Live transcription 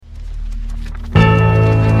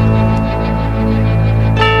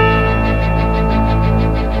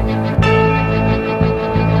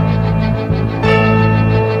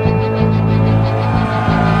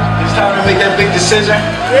decision.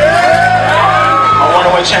 I want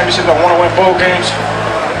to win championships. I want to win bowl games.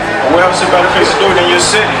 And where else is a better place to do it than your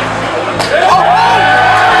city?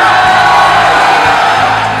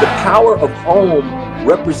 The power of home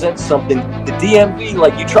represents something. The DMV,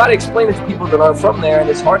 like, you try to explain it to people that aren't from there, and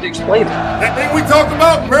it's hard to explain it. That thing we talk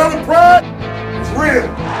about, Maryland pride, is real.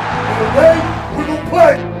 And today, we're going to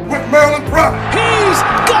play with Maryland pride. He's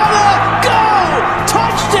gonna go!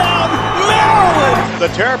 Touchdown, Maryland! The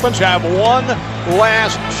Terrapins have one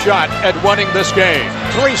last shot at winning this game.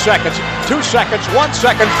 3 seconds, 2 seconds, 1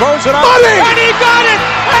 second, throws it up, and he got it!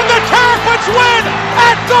 And the Terrapins win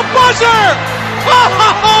at the buzzer!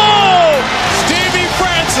 Oh! Stevie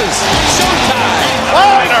Francis, showtime!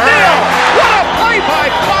 Oh, Neil! What a play by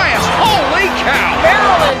Pius! Holy cow!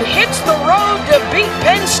 Maryland hits the road to beat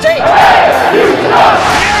Penn State.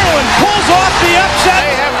 Maryland pulls off the upset!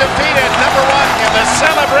 They have defeated number one, and the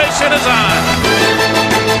celebration is on.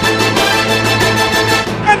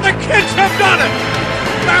 And the kids have done it!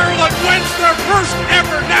 Maryland wins their first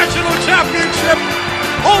ever national championship,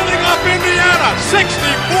 holding up Indiana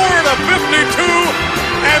 64-52.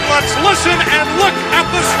 And let's listen and look at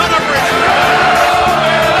the celebration.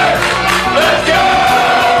 Let's go!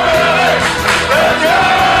 Let's go!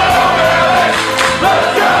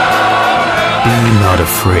 Let's go! Be not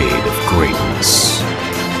afraid of greatness.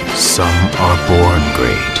 Some are born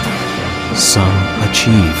great. Some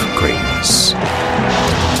achieve greatness.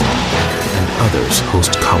 And others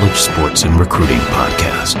host college sports and recruiting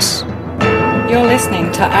podcasts. You're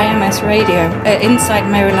listening to IMS Radio at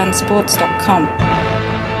InsideMarylandSports.com.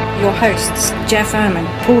 Your hosts, Jeff Ehrman,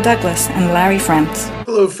 Paul Douglas, and Larry France.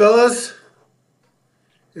 Hello, fellas.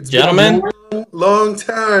 It's Gentlemen. been a long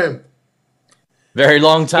time. Very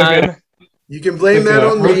long time. You can blame that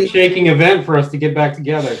on me. Earth-shaking event for us to get back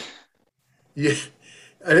together. Yeah,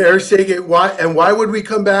 an earth-shaking. Why would we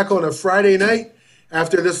come back on a Friday night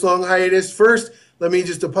after this long hiatus? First, let me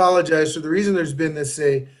just apologize for the reason there's been this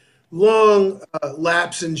long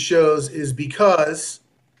lapse in shows is because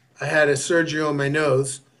I had a surgery on my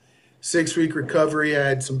nose. 6-week recovery. I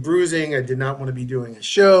had some bruising. I did not want to be doing a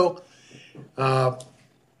show.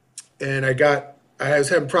 And I was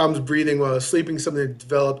having problems breathing while I was sleeping, something that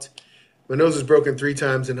developed. My nose was broken 3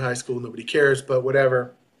 times in high school. Nobody cares, but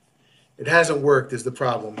whatever. It hasn't worked is the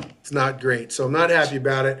problem. It's not great. So I'm not happy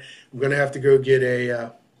about it. I'm going to have to go get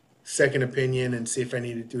a second opinion and see if I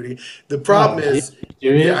need to do it again. The problem is,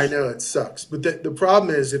 yeah, I know it sucks. But the problem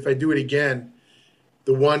is if I do it again,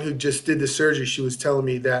 the one who just did the surgery, she was telling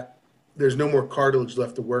me that there's no more cartilage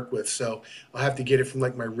left to work with. So I'll have to get it from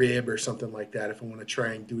like my rib or something like that if I want to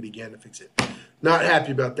try and do it again to fix it. Not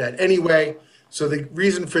happy about that. Anyway, so the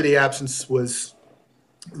reason for the absence was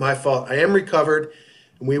my fault. I am recovered,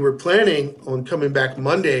 and we were planning on coming back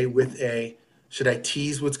Monday with should I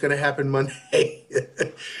tease what's going to happen Monday?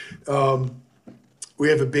 We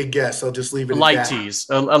have a big guest. I'll just leave it at that.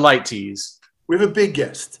 A light tease. We have a big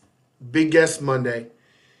guest Monday,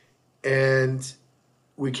 and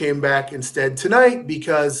we came back instead tonight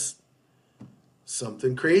because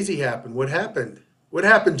something crazy happened. What happened? What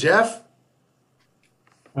happened, Jeff?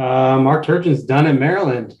 Mark Turgeon's done at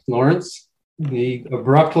Maryland, Lawrence. He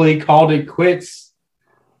abruptly called it quits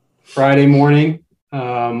Friday morning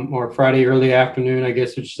or Friday early afternoon, I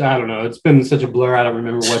guess. I don't know. It's been such a blur. I don't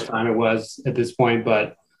remember what time it was at this point,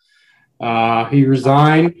 but he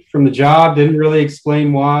resigned from the job, didn't really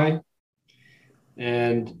explain why.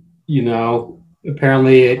 And,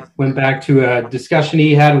 apparently it went back to a discussion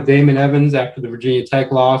he had with Damon Evans after the Virginia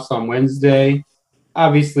Tech loss on Wednesday.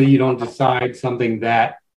 Obviously, you don't decide something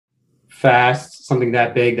that fast, something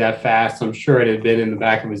that big, that fast. I'm sure it had been in the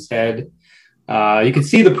back of his head. You could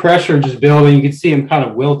see the pressure just building. You could see him kind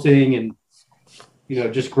of wilting and,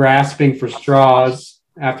 just grasping for straws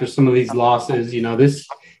after some of these losses. He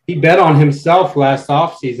bet on himself last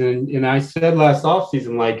offseason. And I said last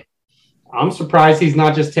offseason, I'm surprised he's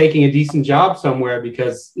not just taking a decent job somewhere,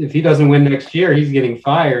 because if he doesn't win next year, he's getting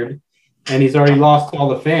fired and he's already lost all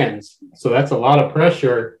the fans. So that's a lot of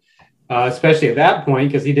pressure, especially at that point,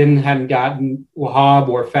 because he hadn't gotten Wahab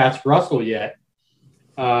or Fats Russell yet.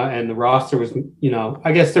 And the roster was,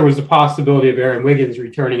 I guess there was a possibility of Aaron Wiggins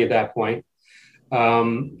returning at that point.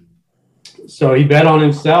 So he bet on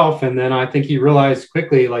himself. And then I think he realized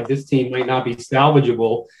quickly, this team might not be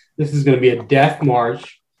salvageable. This is going to be a death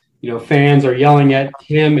march. Fans are yelling at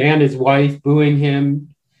him and his wife, booing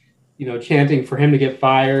him, chanting for him to get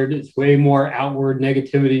fired. It's way more outward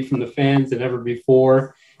negativity from the fans than ever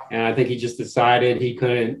before. And I think he just decided he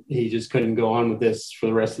just couldn't go on with this for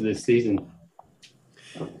the rest of this season.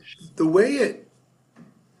 The way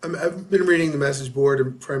I've been reading the message board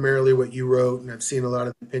and primarily what you wrote, and I've seen a lot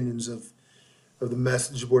of opinions of of the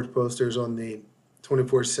message board posters on the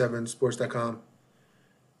 247sports.com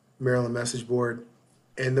Maryland message board.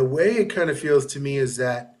 And the way it kind of feels to me is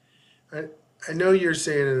that I know you're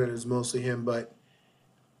saying that it's mostly him, but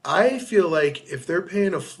I feel like if they're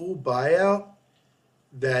paying a full buyout,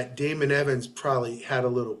 that Damon Evans probably had a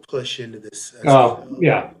little push into this.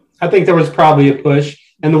 Yeah. I think there was probably a push.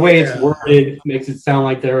 And the way it's worded makes it sound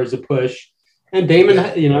like there was a push. And Damon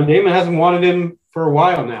hasn't wanted him for a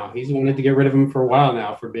while now. He's wanted to get rid of him for a while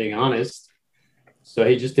now, for being honest. So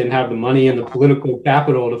he just didn't have the money and the political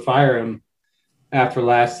capital to fire him after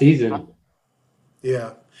last season.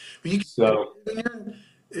 Yeah.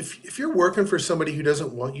 If you're working for somebody who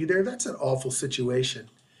doesn't want you there, that's an awful situation.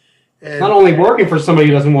 And not only working for somebody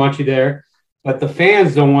who doesn't want you there, but the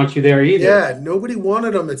fans don't want you there either. Yeah, nobody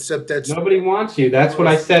wanted him except that. Nobody wants you. That's what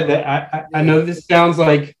I said. That I know this sounds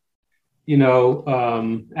like,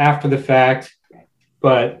 after the fact,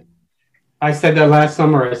 but I said that last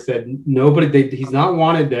summer. I said, he's not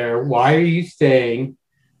wanted there. Why are you staying?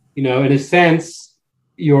 In a sense,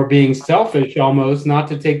 you're being selfish almost, not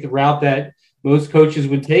to take the route that most coaches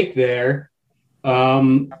would take there.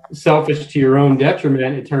 Selfish to your own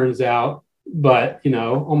detriment, it turns out, but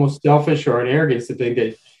almost selfish or an arrogance to think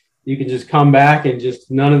that you can just come back and just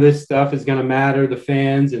none of this stuff is going to matter. The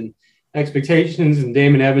fans and expectations and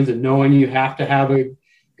Damon Evans and knowing you have to have a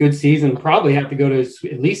good season, probably have to go to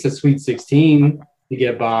at least a Sweet 16 to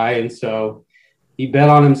get by. And so he bet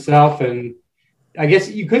on himself, and I guess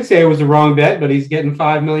you could say it was a wrong bet, but he's getting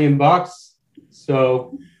 $5 million.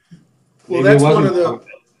 So that's one of the.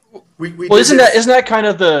 Isn't that kind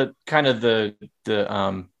of the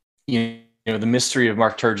the mystery of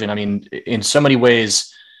Mark Turgeon? I mean, in so many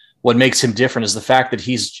ways, what makes him different is the fact that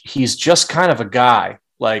he's just kind of a guy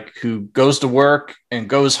who goes to work and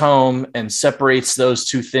goes home and separates those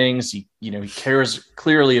two things. He cares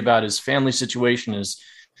clearly about his family situation,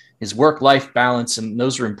 his work-life balance, and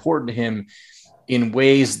those are important to him in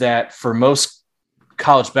ways that for most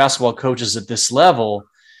college basketball coaches at this level,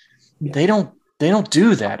 they don't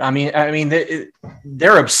do that. I mean,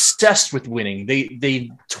 they're obsessed with winning.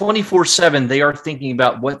 They 24/7, they are thinking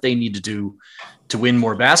about what they need to do to win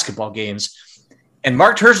more basketball games. And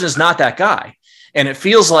Mark Turgeon is not that guy. And it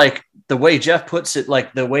feels like the way Jeff puts it,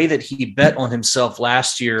 like the way that he bet on himself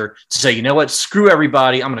last year to say, you know what, screw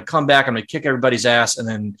everybody. I'm going to come back. I'm going to kick everybody's ass. And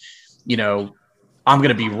then, I'm going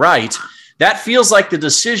to be right. That feels like the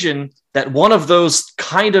decision that one of those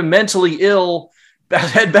kind of mentally ill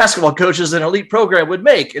head basketball coaches in an elite program would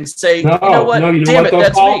make and say,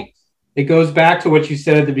 that's me. It goes back to what you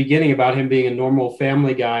said at the beginning about him being a normal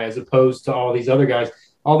family guy as opposed to all these other guys.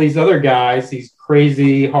 All these other guys, these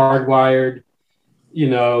crazy, hardwired,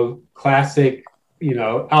 classic,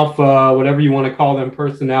 alpha, whatever you want to call them,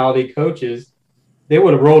 personality coaches, they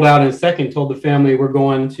would have rolled out in a second, told the family we're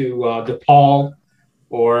going to DePaul,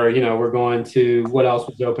 or, we're going to what else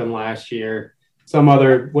was open last year, some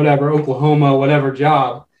other, whatever, Oklahoma, whatever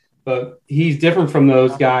job. But he's different from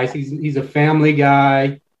those guys. He's a family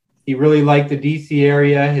guy. He really liked the DC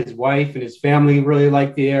area. His wife and his family really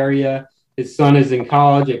liked the area. His son is in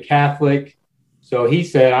college, a Catholic. So he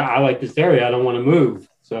said, I like this area. I don't want to move.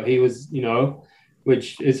 So he was,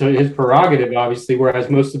 which is his prerogative, obviously, whereas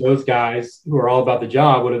most of those guys who are all about the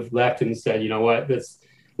job would have left and said, you know what, this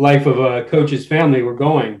life of a coach's family, we're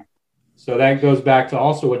going. So that goes back to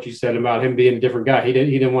also what you said about him being a different guy. He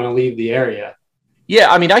didn't want to leave the area.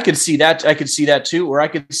 Yeah, I mean, I could see that. I could see that too. Or I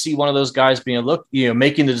could see one of those guys being,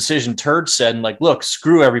 making the decision Turd said, and look,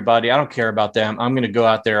 screw everybody. I don't care about them. I'm going to go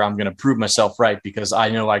out there. I'm going to prove myself right because I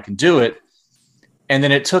know I can do it. And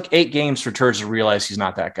then it took 8 games for Turd to realize he's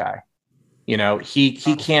not that guy.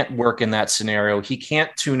 He can't work in that scenario. He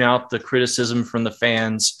can't tune out the criticism from the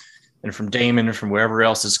fans and from Damon and from wherever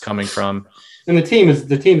else it's coming from. And the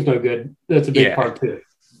team's no good. That's a big part too.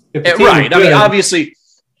 Right. I mean, obviously,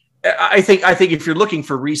 I think if you're looking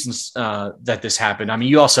for reasons that this happened, I mean,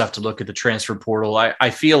 you also have to look at the transfer portal. I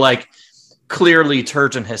feel like clearly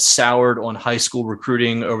Turgeon has soured on high school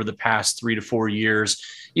recruiting over the past 3 to 4 years.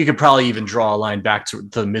 You could probably even draw a line back to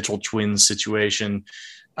the Mitchell twins situation.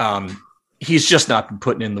 He's just not been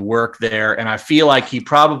putting in the work there. And I feel like he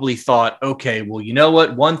probably thought, okay, well, you know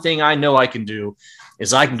what? One thing I know I can do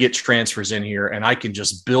is I can get transfers in here and I can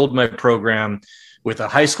just build my program with a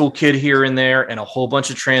high school kid here and there and a whole bunch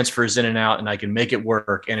of transfers in and out, and I can make it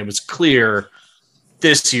work. And it was clear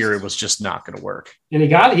this year it was just not going to work. And he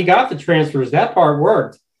got the transfers. That part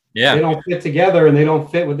worked. Yeah. They don't fit together and they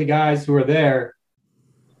don't fit with the guys who are there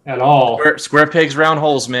at all. Square pegs, round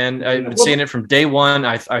holes, man. I've been saying it from day one.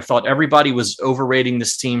 I thought everybody was overrating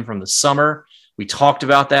this team from the summer. We talked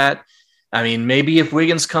about that. I mean, maybe if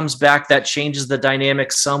Wiggins comes back, that changes the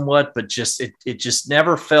dynamic somewhat, but it just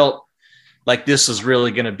never felt like this was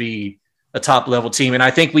really going to be a top level team. And I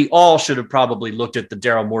think we all should have probably looked at the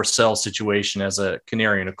Daryl Morcell situation as a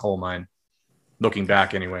canary in a coal mine, looking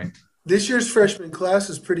back anyway. This year's freshman class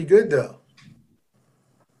is pretty good, though.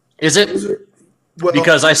 Is it? Well,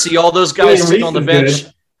 because I see all those guys sitting on the bench.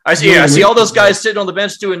 I see all those guys sitting on the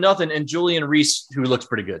bench doing nothing, and Julian Reese, who looks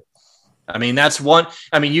pretty good. I mean, that's one.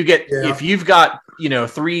 I mean, if you've got,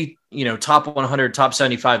 three, top 100, top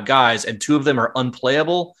 75 guys, and two of them are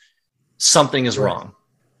unplayable, something is wrong.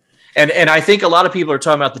 And I think a lot of people are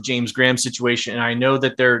talking about the James Graham situation, and I know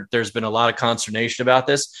that there's been a lot of consternation about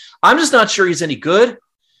this. I'm just not sure he's any good,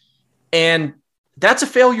 and that's a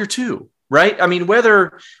failure too, right? I mean,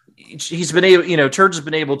 whether he's been able, Turge has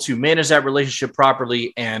been able to manage that relationship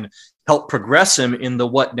properly and help progress him in the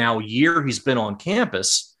year he's been on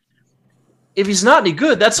campus. If he's not any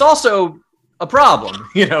good, that's also a problem.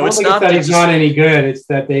 It's not that he's not any good. It's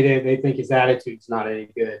that they think his attitude's not any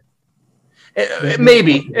good. It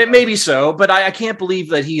may be so, but I can't believe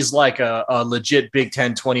that he's like a legit Big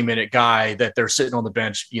Ten 20-minute guy that they're sitting on the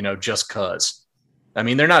bench, just cause. I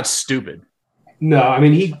mean, they're not stupid. No, I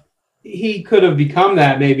mean, he could have become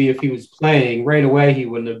that maybe if he was playing right away. He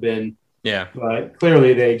wouldn't have been. Yeah. But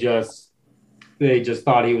clearly they just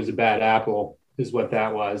thought he was a bad apple is what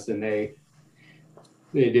that was. And they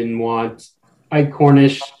didn't want Ike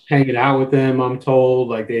Cornish hanging out with them. I'm told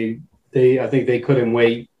like I think they couldn't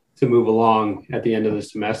wait to move along at the end of the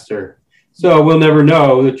semester. So we'll never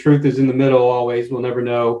know. The truth is in the middle always. We'll never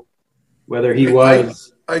know whether he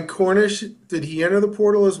was. Ike Cornish, did he enter the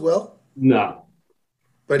portal as well? No.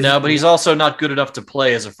 But he's also not good enough to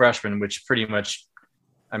play as a freshman, which pretty much,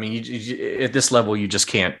 I mean, you, at this level, you just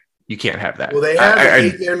can't have that. Well, they have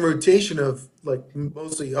an 8-man rotation of like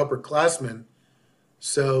mostly upperclassmen.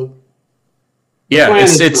 So. Yeah,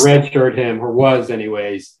 it's redshirt him, or was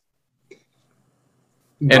anyways.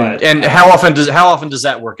 And how often does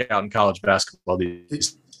that work out in college basketball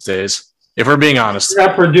these days? If we're being honest,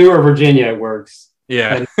 at Purdue or Virginia, it works.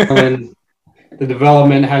 Yeah, and the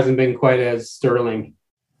development hasn't been quite as sterling.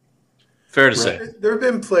 Fair to say. There have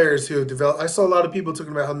been players who have developed. I saw a lot of people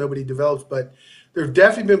talking about how nobody develops, but there have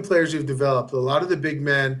definitely been players who've developed. A lot of the big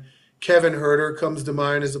men, Kevin Huerter comes to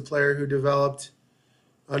mind as a player who developed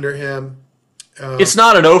under him. It's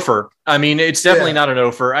not an offer. I mean, it's definitely not an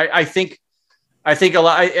offer. I think what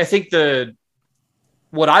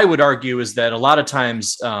I would argue is that a lot of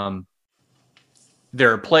times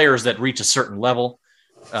there are players that reach a certain level.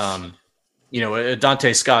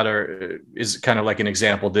 Dante Scott is kind of like an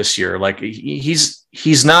example this year. Like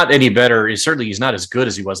he's not any better. He's not as good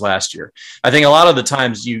as he was last year. I think a lot of the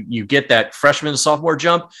times you get that freshman to sophomore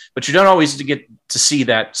jump, but you don't always get to see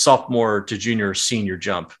that sophomore to junior senior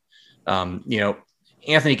jump.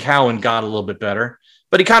 Anthony Cowan got a little bit better,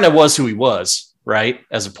 but he kind of was who he was, right?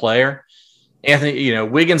 As a player.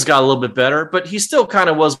 Wiggins got a little bit better, but he still kind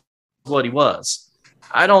of was what he was.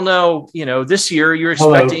 I don't know. This year you're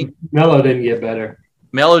expecting Melo didn't get better.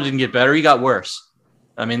 He got worse.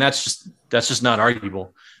 I mean, that's just not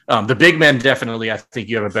arguable. The big men definitely, I think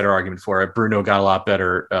you have a better argument for it. Bruno got a lot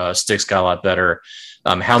better. Sticks got a lot better.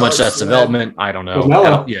 How much that's development, I don't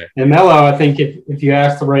know. And Melo, I think if you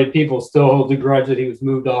ask the right people, still hold the grudge that he was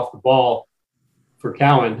moved off the ball for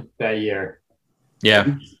Cowan that year.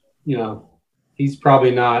 Yeah. He's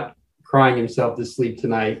probably not crying himself to sleep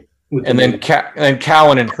tonight. And then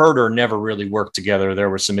Cowan and Huerter never really worked together. There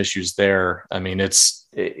were some issues there. I mean,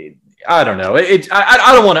 I don't know.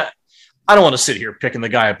 I don't want to sit here picking the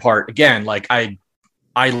guy apart again. Like I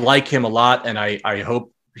like him a lot, and I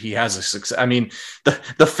hope he has a success. I mean,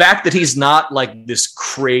 the fact that he's not like this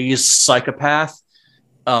crazed psychopath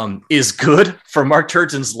is good for Mark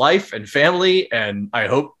Turgeon's life and family. And I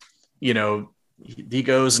hope, he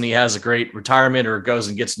goes and he has a great retirement or goes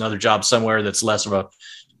and gets another job somewhere that's less of a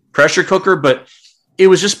pressure cooker. But it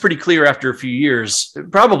was just pretty clear after a few years,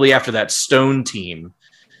 probably after that Stone team,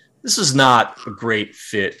 this is not a great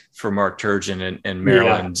fit for Mark Turgeon and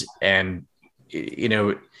Maryland. Yeah. And,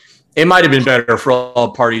 it might have been better for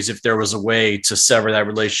all parties if there was a way to sever that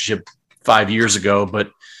relationship 5 years ago,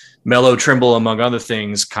 but Melo Trimble, among other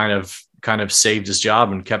things, kind of saved his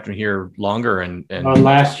job and kept him here longer. And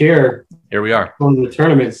last year, here we are. On the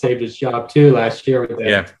tournament, saved his job too last year with that.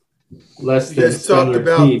 Yeah. Less than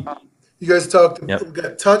you guys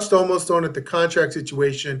got touched almost on it, the contract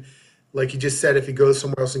situation. Like you just said, if he goes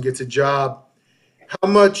somewhere else and gets a job, how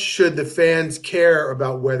much should the fans care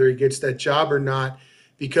about whether he gets that job or not?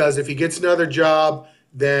 Because if he gets another job,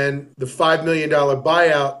 then the $5 million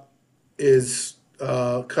buyout is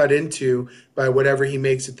cut into by whatever he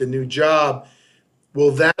makes at the new job.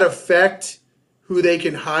 Will that affect who they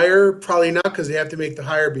can hire? Probably not, because they have to make the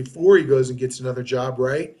hire before he goes and gets another job,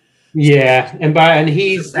 right? Yeah, and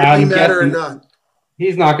he's matter or not.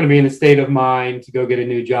 He's not going to be in a state of mind to go get a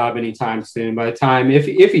new job anytime soon. By the time, if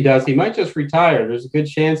he does, he might just retire. There's a good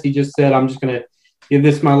chance he just said, I'm just going to give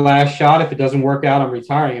this my last shot. If it doesn't work out, I'm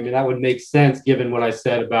retiring. I mean, that would make sense given what I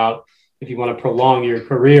said about if you want to prolong your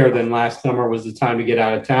career, then last summer was the time to get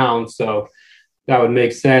out of town. So that would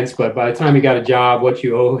make sense. But by the time he got a job, what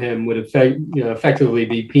you owe him would effectively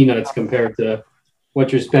be peanuts compared to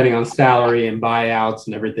what you're spending on salary and buyouts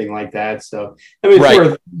and everything like that. So, I mean, it's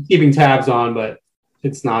worth keeping tabs on, but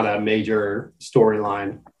it's not a major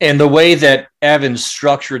storyline. And the way that Evans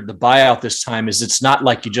structured the buyout this time is it's not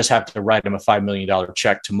like you just have to write him a $5 million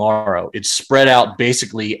check tomorrow. It's spread out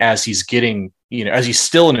basically as he's getting, as he's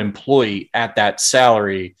still an employee at that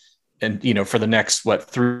salary and, for the next,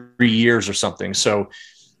 3 years or something. So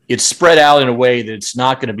it's spread out in a way that it's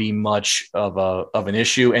not going to be much of an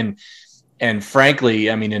issue. And frankly,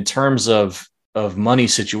 I mean, in terms of money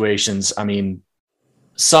situations, I mean,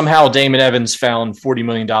 somehow Damon Evans found $40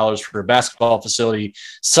 million for a basketball facility.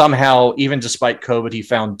 Somehow, even despite COVID, he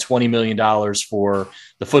found $20 million for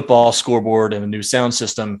the football scoreboard and a new sound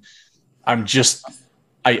system.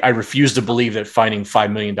 I refuse to believe that finding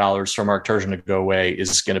 $5 million for Mark Turgeon to go away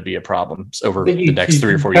is going to be a problem over the next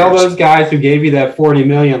 3 or 4 years. Tell those guys who gave you that $40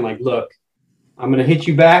 million, like, look, I'm going to hit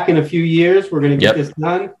you back in a few years. We're going to get this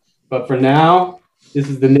done. But for now, this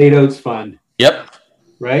is the Nate Oates Fund. Yep.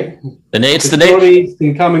 Right? Facilities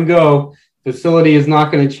can come and go. Facility is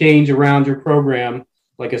not going to change around your program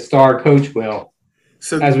like a star coach will.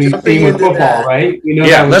 So as we've seen with football, right? We know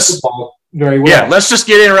that with football very well. Yeah, let's just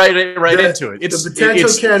get in right into it. The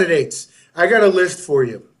potential candidates. I got a list for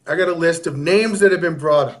you. I got a list of names that have been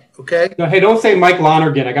brought up, okay? No, hey, don't say Mike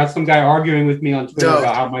Lonergan. I got some guy arguing with me on Twitter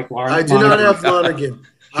about how Mike Lonergan. I do not have Lonergan.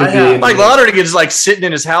 Mike Lonergan's like sitting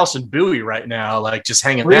in his house in Bowie right now, like just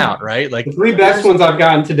hanging out, right? Like the 3 best ones I've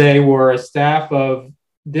gotten today were a staff of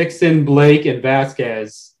Dixon, Blake, and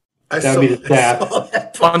Vasquez. That would be the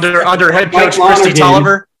staff. Under head coach Christy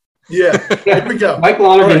Tolliver. Yeah, here we go. Mike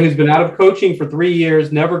Lonergan, who's been out of coaching for 3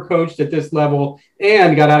 years, never coached at this level,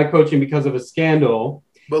 and got out of coaching because of a scandal.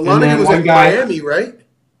 But Lonergan was at Miami, right?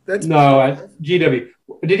 At GW.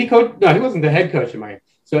 Did he coach? No, he wasn't the head coach in Miami.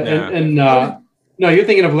 So no, you're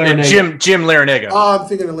thinking of Larinaga. Jim Larinaga. Oh, I'm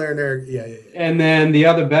thinking of Larinaga. Yeah. And then the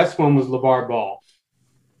other best one was LeVar Ball.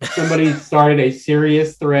 Somebody started a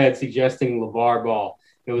serious thread suggesting LeVar Ball.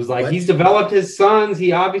 It was like, he's developed his sons.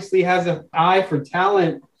 He obviously has an eye for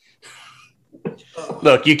talent.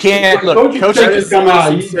 Look, you can't coaching searches come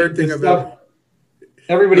out.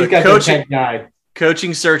 Everybody's got their tech guy.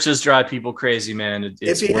 Coaching searches drive people crazy, man.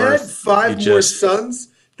 If he had 5 more sons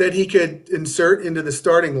that he could insert into the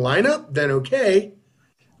starting lineup, then okay.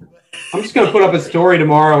 I'm just gonna put up a story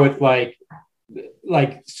tomorrow with like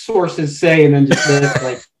sources say, and then just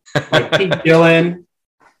list like Pete Gillen.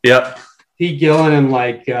 Yep. Pete Gillen and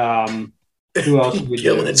who else would we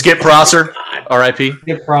do? Skip Prosser, R.I.P.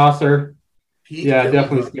 Skip Prosser.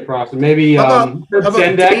 Definitely Skip Prosser. Maybe Herb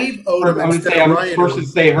Sendek.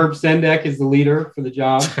 Sources say Herb Sendek is the leader for the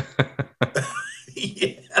job.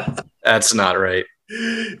 Yeah. That's not right.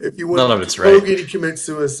 If you want none of it's right. To commit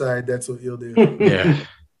suicide, that's what you'll do. Yeah.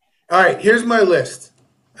 All right, here's my list.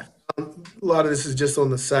 A lot of this is just on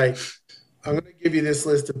the site. I'm going to give you this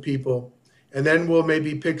list of people, and then we'll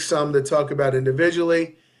maybe pick some to talk about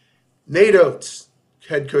individually. Nate Oates,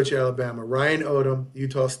 head coach at Alabama. Ryan Odom,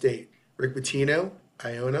 Utah State. Rick Pitino,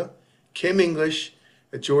 Iona. Kim English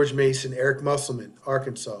at George Mason. Eric Musselman,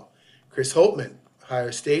 Arkansas. Chris Holtmann,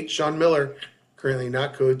 Ohio State. Sean Miller, currently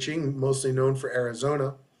not coaching, mostly known for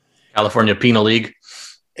Arizona. California Penal League.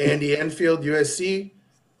 Andy Enfield, USC.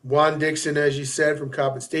 Juan Dixon, as you said, from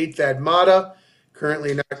Coppin State. Thad Matta,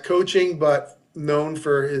 currently not coaching, but known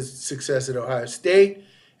for his success at Ohio State.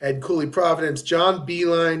 Ed Cooley, Providence. John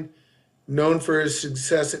Beilein, known for his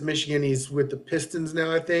success at Michigan. He's with the Pistons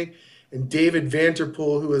now, I think. And David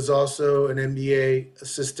Vanterpool, who is also an NBA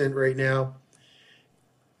assistant right now.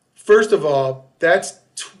 First of all, that's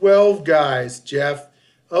 12 guys, Jeff.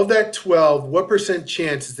 Of that 12, what %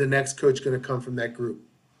 chance is the next coach going to come from that group?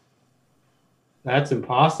 That's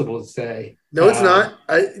impossible to say. No, it's not.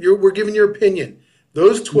 We're giving your opinion.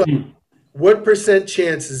 Those 12, what %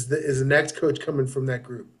 chance is the next coach coming from that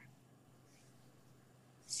group?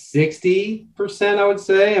 60%, I would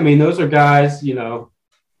say. I mean, those are guys,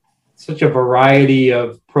 such a variety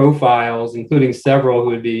of profiles, including several who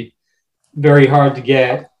would be very hard to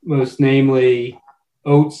get, most namely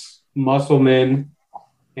Oates, Musselman,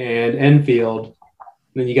 and Enfield.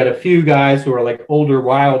 then you got a few guys who are like older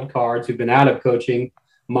wild cards who've been out of coaching,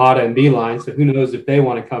 Mata and Beeline. So who knows if they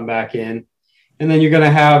want to come back in. And then you're going to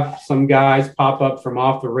have some guys pop up from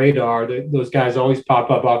off the radar. Those guys always pop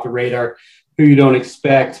up off the radar who you don't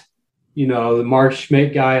expect. You know, the Mark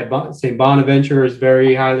Schmidt guy at St. Bonaventure is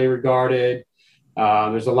very highly regarded.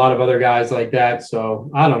 There's a lot of other guys like that. So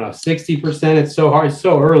I don't know, 60%. It's so hard. It's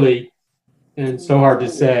so early and so hard to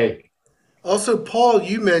say. Also, Paul,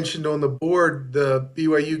 you mentioned on the board the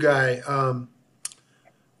BYU guy,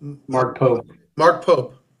 Mark Pope. Mark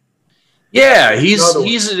Pope. Yeah,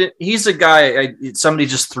 he's a guy. Somebody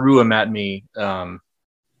just threw him at me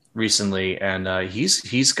recently, and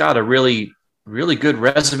he's got a really good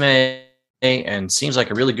resume and seems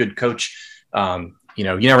like a really good coach. You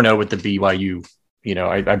know, you never know with the BYU. You know,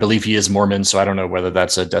 I believe he is Mormon, so I don't know whether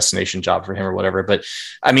that's a destination job for him or whatever. But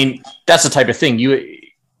I mean, that's the type of thing.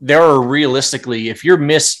 There are realistically, if you're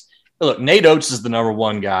look, Nate Oates is the number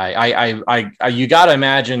one guy. You got to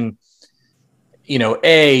imagine. You know,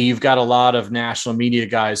 you've got a lot of national media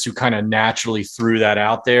guys who kind of naturally threw that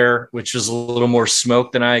out there, which is a little more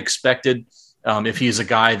smoke than I expected. If he's a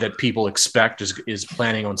guy that people expect is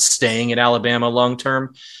planning on staying at Alabama long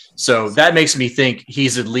term. So that makes me think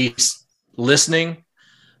he's at least listening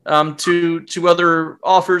to other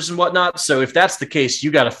offers and whatnot. So if that's the case,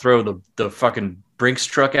 you got to throw the fucking Brinks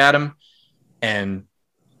truck at him. And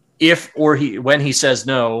when he says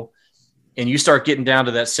no, and you start getting down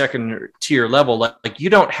to that second tier level, like you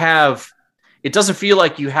don't have, it doesn't feel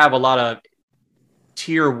like you have a lot of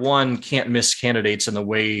tier one can't miss candidates in the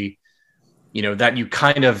way, you know, that you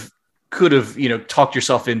kind of could have, you know, talked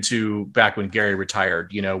yourself into back when Gary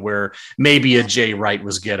retired, you know, where maybe a Jay Wright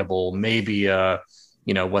was gettable, maybe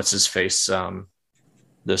you know, what's his face,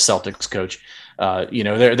 the Celtics coach. You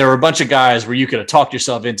know, there were a bunch of guys where you could have talked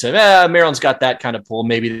yourself into, Maryland's got that kind of pull.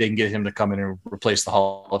 Maybe they can get him to come in and replace the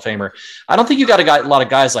Hall of Famer. I don't think you got a lot of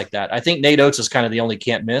guys like that. I think Nate Oates is kind of the only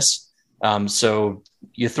can't miss. So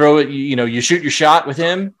you throw it, you know, you shoot your shot with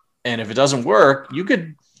him. And if it doesn't work, you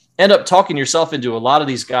could end up talking yourself into a lot of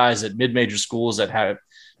these guys at mid-major schools that have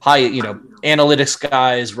high, you know, analytics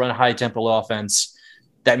guys, run high tempo offense.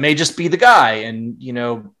 That may just be the guy. And, you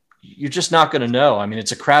know, you're just not going to know. I mean,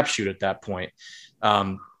 it's a crapshoot at that point.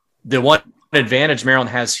 The one advantage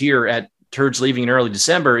Maryland has here at Turge leaving in early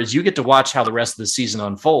December is you get to watch how the rest of the season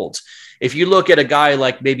unfolds. If you look at a guy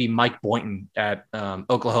like maybe Mike Boynton at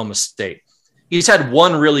Oklahoma State, he's had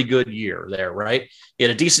one really good year there, right? He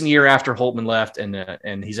had a decent year after Holtman left,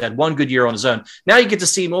 and he's had one good year on his own. Now you get to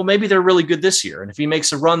see, well, maybe they're really good this year. And if he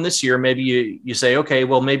makes a run this year, maybe you say, okay,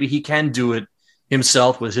 well, maybe he can do it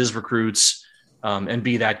himself with his recruits. And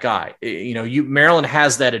be that guy. You know, Maryland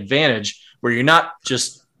has that advantage where you're not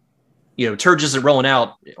just, you know, Turge isn't rolling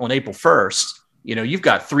out on April 1st. You know, you've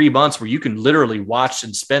got 3 months where you can literally watch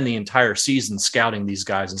and spend the entire season scouting these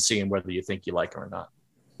guys and seeing whether you think you like them or not.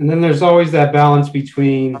 And then there's always that balance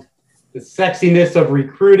between the sexiness of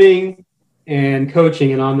recruiting and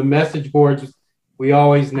coaching. And on the message boards, we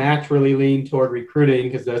always naturally lean toward recruiting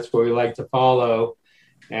because that's what we like to follow.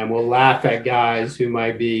 And we'll laugh at guys who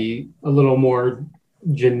might be a little more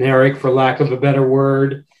generic, for lack of a better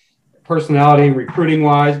word, personality and recruiting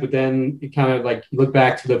wise. But then you kind of like look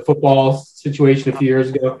back to the football situation a few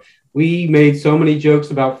years ago. We made so many jokes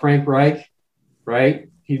about Frank Reich, right?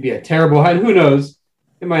 He'd be a terrible head. Who knows?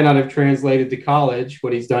 It might not have translated to college,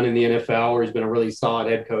 what he's done in the NFL, where he's been a really solid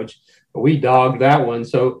head coach. But we dogged that one.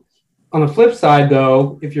 So on the flip side,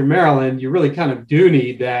 though, if you're Maryland, you really kind of do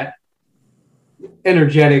need that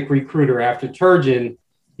energetic recruiter after Turgeon.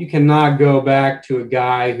 You cannot go back to a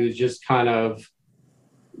guy who's just kind of,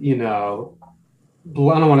 you know,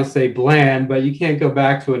 I don't want to say bland, but you can't go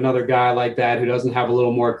back to another guy like that who doesn't have a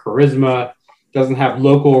little more charisma, doesn't have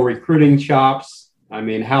local recruiting chops. I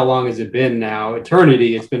mean, how long has it been now?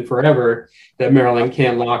 Eternity. It's been forever that Maryland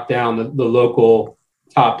can't lock down the local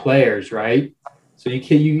top players, right? So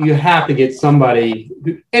you have to get somebody.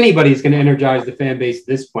 Anybody's going to energize the fan base at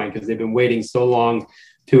this point because they've been waiting so long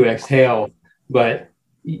to exhale. But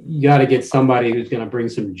you got to get somebody who's going to bring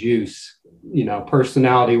some juice, you know,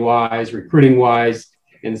 personality-wise, recruiting-wise,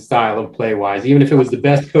 and style of play-wise. Even if it was the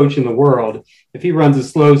best coach in the world, if he runs a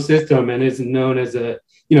slow system and isn't known as a,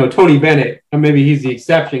 you know, Tony Bennett, or maybe he's the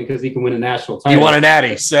exception because he can win a national title. You want an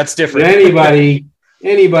Natty, so that's different. But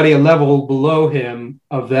anybody a level below him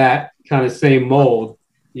of that kind of same mold,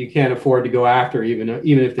 you can't afford to go after, even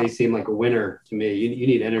if they seem like a winner to me. You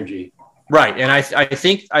need energy. Right. And I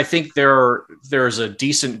think there's a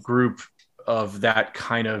decent group of that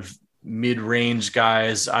kind of mid-range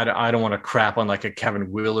guys. I don't want to crap on like a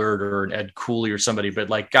Kevin Willard or an Ed Cooley or somebody, but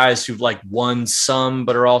like guys who've like won some,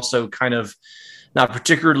 but are also kind of not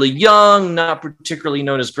particularly young, not particularly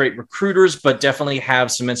known as great recruiters, but definitely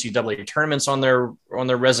have some NCAA tournaments on their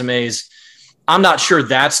resumes. I'm not sure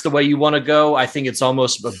that's the way you want to go. I think it's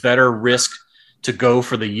almost a better risk to go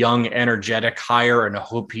for the young, energetic hire and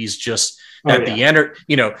hope he's just the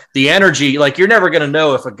energy. Like, you're never going to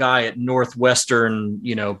know if a guy at Northwestern,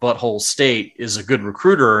 Butthole State is a good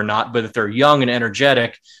recruiter or not. But if they're young and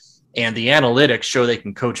energetic, and the analytics show they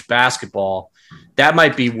can coach basketball, that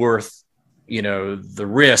might be worth, the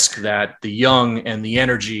risk that the young and the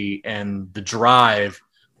energy and the drive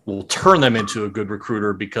will turn them into a good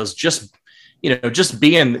recruiter, because just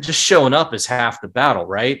showing up is half the battle,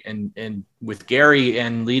 right? And with Gary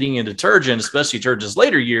and leading into Turgeon, especially Turgeon's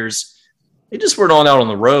later years, they just weren't out on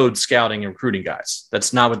the road scouting and recruiting guys.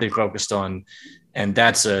 That's not what they focused on, and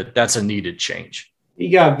that's a needed change. He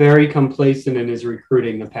got very complacent in his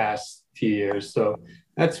recruiting the past few years, so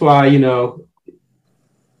that's why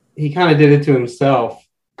he kind of did it to himself.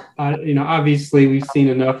 Obviously we've seen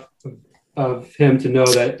enough of him to know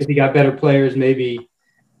that if he got better players, maybe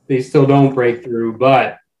they still don't break through.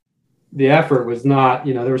 But the effort was not.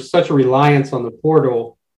 There was such a reliance on the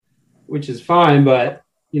portal, which is fine, but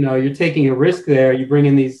you're taking a risk there. You bring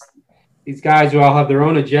in these guys who all have their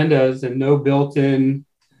own agendas and no built-in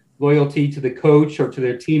loyalty to the coach or to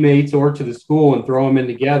their teammates or to the school, and throw them in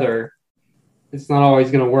together. It's not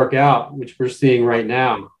always going to work out, which we're seeing right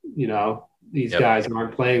now. These guys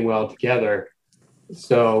aren't playing well together.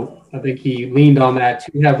 So I think he leaned on that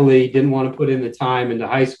too heavily, didn't want to put in the time into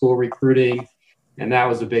high school recruiting, and that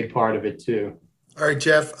was a big part of it too. All right,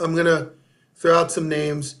 Jeff, I'm going to throw out some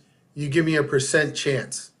names. You give me a %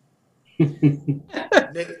 chance.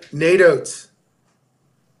 Nate Oates.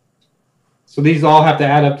 So these all have to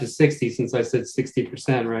add up to 60, since I said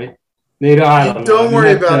 60%, right? Nate, don't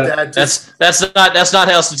worry about that. That's not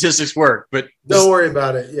how statistics work. But don't worry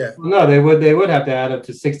about it. Yeah. Well, no, they would have to add up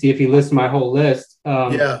to 60 if you list my whole list.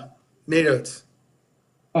 Nate Oates.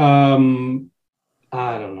 I don't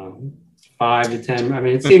know, 5 to 10. I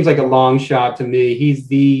mean, it seems like a long shot to me. He's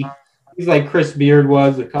like Chris Beard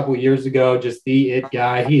was a couple years ago, just the it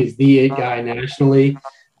guy. He is the it guy nationally.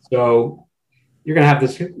 So you're gonna have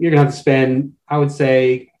to spend, I would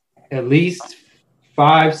say, at least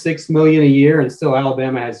 $5-6 million a year, and still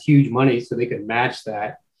Alabama has huge money, so they could match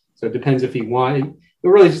that. So it depends if he wanted. It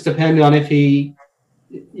really just depends on if he,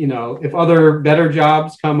 if other better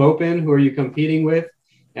jobs come open, who are you competing with,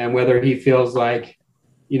 and whether he feels like,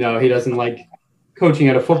 he doesn't like coaching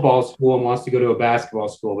at a football school and wants to go to a basketball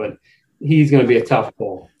school. But he's going to be a tough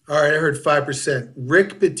pull. All right, I heard 5%.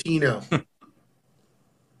 Rick Pitino.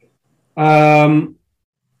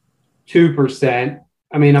 2%.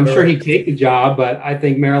 I mean, I'm sure he'd take the job, but I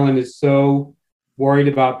think Maryland is so worried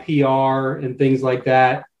about PR and things like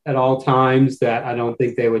that at all times that I don't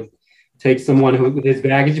think they would take someone who with his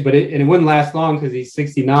baggage. But it wouldn't last long because he's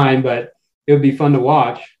 69, but it would be fun to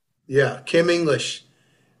watch. Yeah, Kim English.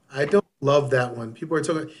 I don't love that one. People are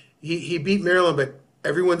talking. He beat Maryland, but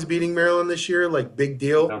everyone's beating Maryland this year. Like, big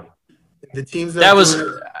deal. Yeah. The teams that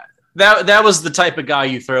was the type of guy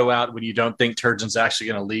you throw out when you don't think Turgeon's actually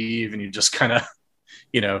going to leave, and you just kind of,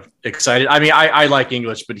 excited. I mean, I like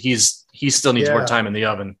English, but he still needs more time in the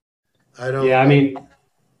oven. I mean,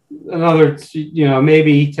 another,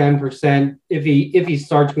 maybe 10% if he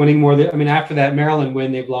starts winning more. After that Maryland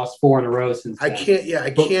win, they've lost 4 in a row since then. I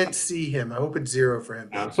can't see him. I hope it's 0 for him.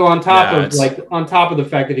 So on top of the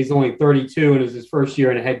fact that he's only 32 and it's his first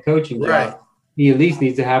year in a head coaching job, he at least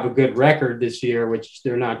needs to have a good record this year, which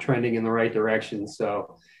they're not trending in the right direction.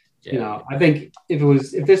 So, I think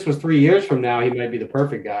if this was 3 years from now, he might be the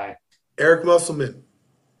perfect guy. Eric Musselman,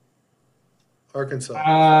 Arkansas.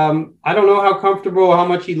 I don't know how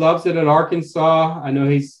much he loves it at Arkansas. I know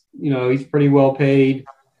he's pretty well paid.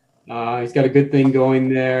 He's got a good thing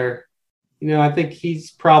going there. I think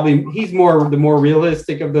he's the more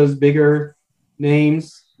realistic of those bigger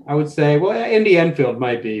names, I would say. Well, Andy Enfield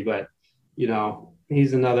might be, but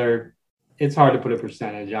he's another. It's hard to put a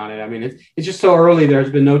percentage on it. I mean, it's just so early. There's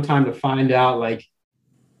been no time to find out,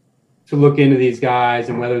 to look into these guys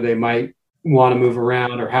and whether they might want to move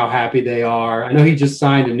around or how happy they are. I know he just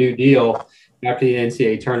signed a new deal after the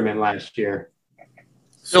NCAA tournament last year.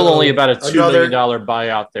 Still only about a $2 million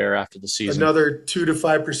buyout there after the season. Another 2 to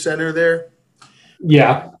 5% are there.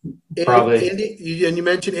 Yeah, probably. And you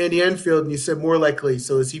mentioned Andy Enfield, and you said more likely.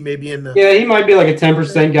 So is he maybe in the? Yeah, he might be like a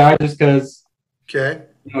 10% guy, just because. Okay.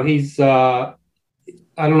 He's. I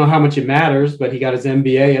don't know how much it matters, but he got his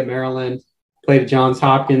MBA at Maryland, played at Johns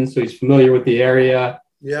Hopkins, so he's familiar with the area.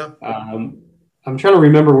 Yeah. I'm trying to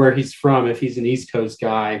remember where he's from. If he's an East Coast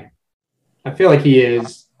guy, I feel like he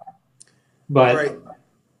is. But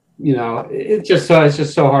it's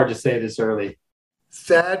just so hard to say this early.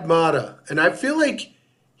 Thad Matta. And I feel like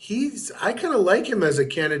I kind of like him as a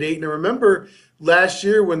candidate. And I remember last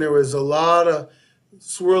year when there was a lot of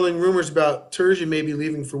swirling rumors about Turgeon maybe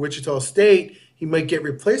leaving for Wichita State, he might get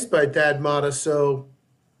replaced by Thad Matta. So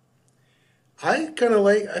I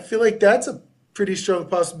feel like that's a pretty strong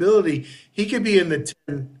possibility. He could be in the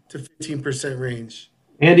 10 to 15% range.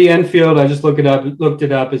 Andy Enfield, I just looked it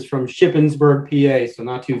up, is from Shippensburg, PA, so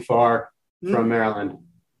not too far from Maryland.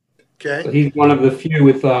 Okay. So he's one of the few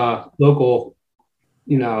with local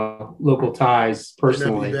ties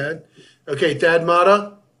personally. Bad. Okay, Thad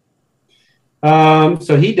Matta.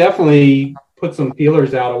 So he definitely put some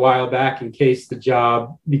feelers out a while back in case the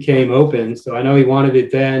job became open. So I know he wanted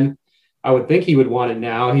it then. I would think he would want it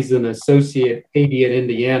now. He's an associate AD at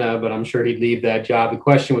Indiana, but I'm sure he'd leave that job. The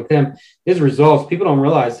question with him, his results, people don't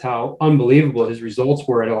realize how unbelievable his results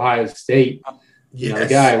were at Ohio State. Yes. The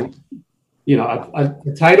guy, a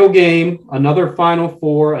title game, another Final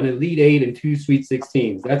Four, an Elite Eight, and 2 Sweet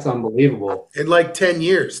 16s. That's unbelievable. In like 10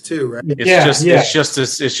 years too, right?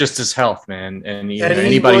 It's just his health, man. And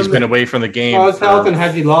anybody who's been away from the game. His health, and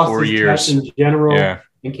has he lost his years in general? Yeah.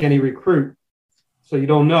 And can he recruit? So you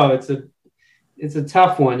don't know. It's a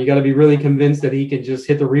tough one. You got to be really convinced that he can just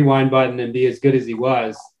hit the rewind button and be as good as he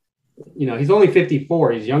was. He's only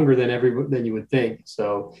 54. He's younger than you would think.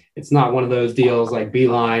 So it's not one of those deals like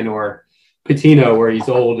Beeline or Pitino where he's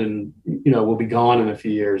old and will be gone in a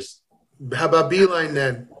few years. How about Beeline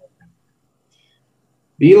then?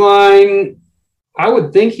 Beeline, I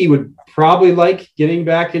would think he would probably like getting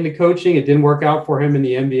back into coaching. It didn't work out for him in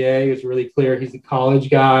the NBA. It was really clear he's a college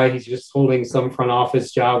guy. He's just holding some front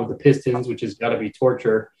office job with the Pistons, which has got to be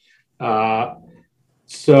torture.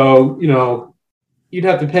 So you'd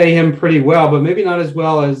have to pay him pretty well, but maybe not as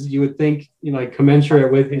well as you would think, like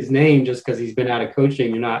commensurate with his name just because he's been out of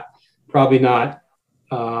coaching. You're probably not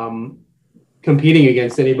competing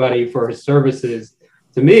against anybody for his services.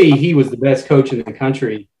 To me, he was the best coach in the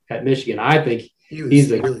country at Michigan. I think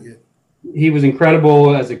he's really good. He was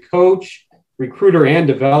incredible as a coach, recruiter, and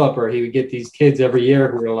developer. He would get these kids every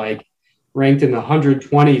year who were like ranked in the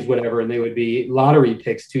 120s, whatever, and they would be lottery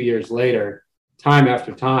picks 2 years later, time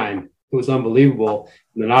after time. It was unbelievable.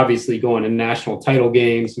 And then obviously going to national title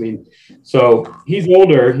games. I mean, so he's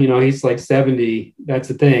older, he's like 70. That's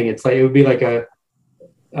the thing. It's like, it would be like a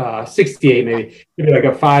 68, maybe. It'd be like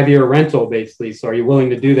a 5-year rental, basically. So are you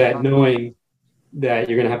willing to do that knowing that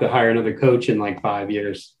you're going to have to hire another coach in like 5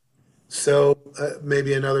 years? So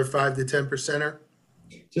maybe another 5 to 10%er?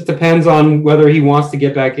 Just depends on whether he wants to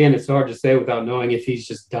get back in. It's hard to say without knowing if he's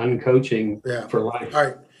just done coaching for life. All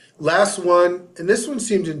right. Last one, and this one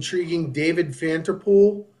seems intriguing. David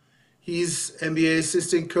Vanterpool. He's NBA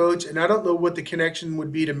assistant coach, and I don't know what the connection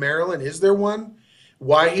would be to Maryland. Is there one?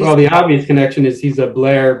 Well, the obvious connection is he's a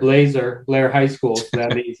Blair High School, so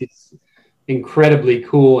that means he's incredibly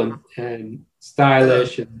cool and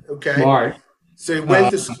stylish and smart. So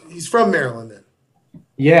he's from Maryland then?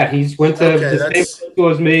 Yeah, he's went to the same school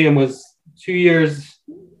as me and was 2 years.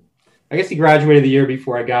 I guess he graduated the year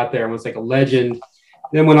before I got there and was like a legend.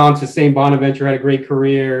 Then went on to St. Bonaventure, had a great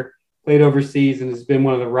career, played overseas, and has been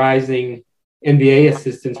one of the rising NBA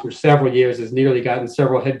assistants for several years, has nearly gotten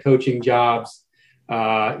several head coaching jobs.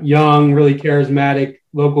 Young, really charismatic,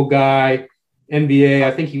 local guy, NBA.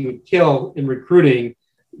 I think he would kill in recruiting,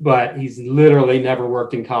 but he's literally never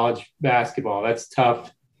worked in college basketball. That's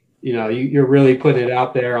tough. You're really putting it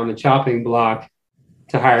out there on the chopping block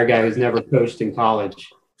to hire a guy who's never coached in college.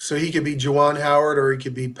 So he could be Juwan Howard or he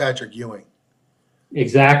could be Patrick Ewing.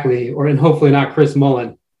 Exactly. And hopefully not Chris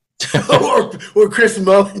Mullin. or Chris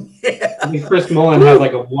Mullin. Yeah. I mean, Chris Mullin had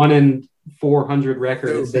like a 1-in-400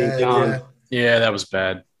 record at St. John's. Yeah, that was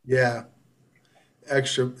bad. Yeah.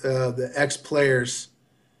 The ex-players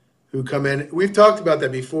who come in. We've talked about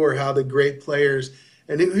that before, how the great players,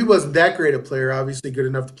 and he wasn't that great a player, obviously good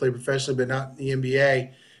enough to play professionally, but not in the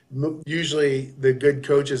NBA. Usually the good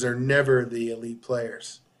coaches are never the elite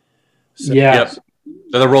players. So, They're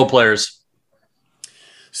the role players.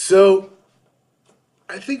 So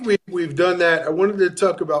I think we've done that. I wanted to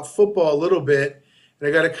talk about football a little bit, and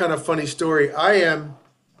I got a kind of funny story. I am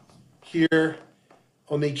here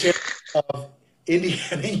on the campus of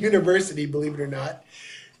Indiana University, believe it or not.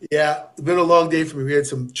 Yeah, it's been a long day for me. We had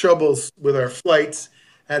some troubles with our flights.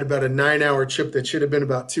 I had about a 9-hour trip that should have been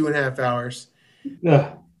about 2.5 hours.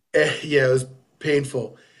 Yeah, it was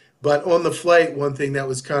painful. But on the flight, one thing that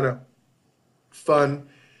was kind of fun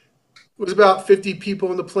was about 50 people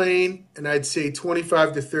on the plane, and I'd say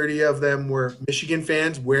 25 to 30 of them were Michigan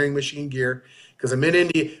fans wearing Michigan gear because I'm in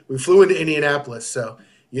Indy. We flew into Indianapolis, so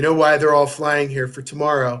You know why they're all flying here for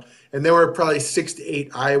tomorrow? And there were probably 6 to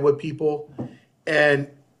 8 Iowa people. And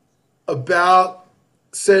about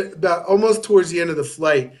almost towards the end of the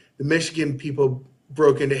flight, the Michigan people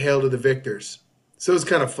broke into Hail to the Victors. So it was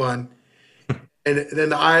kind of fun. And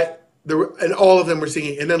then and all of them were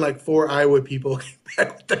singing. And then like 4 Iowa people came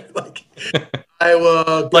back with their like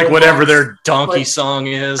Iowa. Like whatever Hawks. their donkey song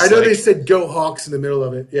is. I know they said Go Hawks in the middle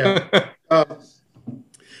of it. Yeah.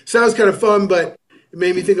 So that was kind of fun, but it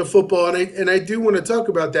made me think of football. And I do want to talk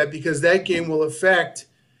about that because that game will affect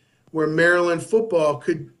where Maryland football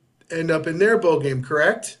could end up in their bowl game,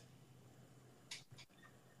 correct?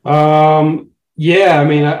 Yeah, I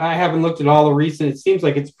mean, I haven't looked at all the recent. It seems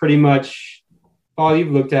like it's pretty much all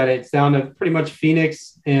you've looked at. It's down to pretty much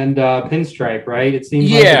Phoenix and Pinstripe, right? It seems.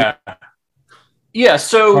 Yeah.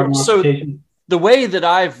 So the way that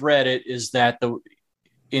I've read it is that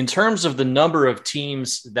in terms of the number of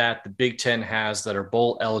teams that the Big Ten has that are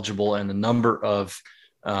bowl eligible and the number of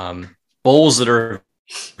bowls that are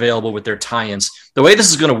available with their tie-ins, the way this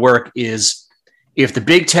is going to work is if the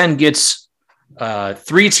Big Ten gets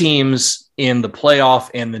 3 teams in the playoff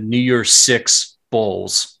and the New Year's 6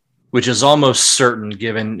 bowls, which is almost certain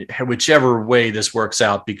given whichever way this works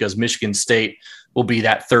out, because Michigan State will be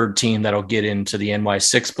that 3rd team that'll get into the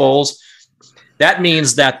NY6 bowls. That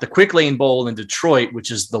means that the Quick Lane Bowl in Detroit, which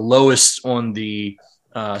is the lowest on the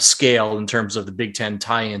scale in terms of the Big Ten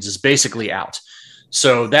tie-ins, is basically out.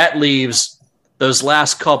 So that leaves those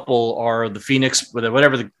last couple are the Phoenix,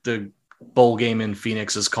 whatever the bowl game in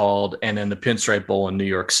Phoenix is called, and then the Pinstripe Bowl in New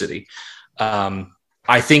York City.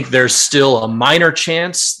 I think there's still a minor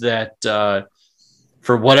chance that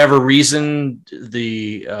for whatever reason,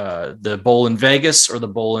 the bowl in Vegas or the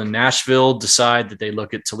bowl in Nashville decide that they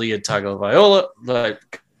look at Taulia Tagovailoa.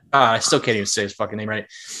 I still can't even say his fucking name right.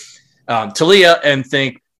 Taulia, and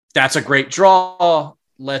think that's a great draw.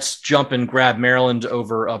 Let's jump and grab Maryland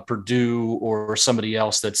over Purdue or somebody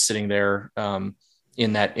else that's sitting there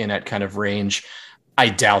in that kind of range. I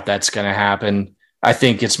doubt that's going to happen. I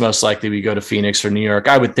think it's most likely we go to Phoenix or New York.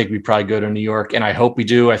 I would think we probably go to New York, and I hope we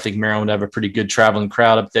do. I think Maryland would have a pretty good traveling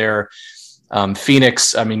crowd up there.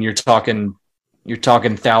 Phoenix, I mean, you're talking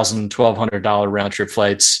 $1,000, $1,200 round trip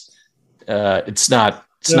flights. It's not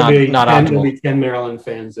optimal. There'll be 10 Maryland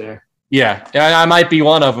fans there. Yeah, I might be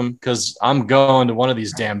one of them because I'm going to one of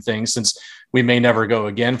these damn things since we may never go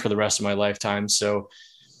again for the rest of my lifetime. So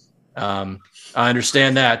I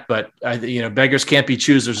understand that, but beggars can't be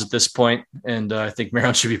choosers at this point, and I think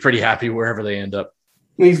Maryland should be pretty happy wherever they end up.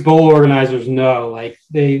 These bowl organizers know, like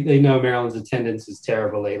they know Maryland's attendance is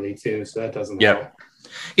terrible lately too, so that doesn't help.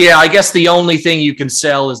 Yeah, I guess the only thing you can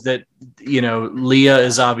sell is that Leah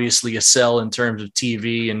is obviously a sell in terms of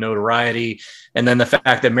TV and notoriety, and then the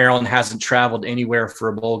fact that Maryland hasn't traveled anywhere for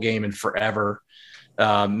a bowl game in forever.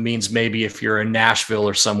 Means maybe if you're in Nashville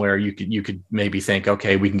or somewhere, you could maybe think,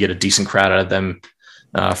 okay, we can get a decent crowd out of them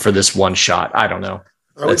for this one shot. I don't know.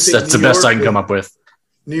 That's the best I can come up with.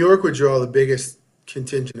 New York would draw the biggest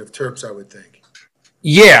contingent of Terps, I would think.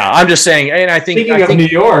 Yeah, I'm just saying. And I think Speaking of New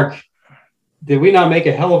York, did we not make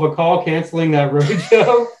a hell of a call canceling that road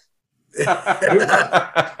show?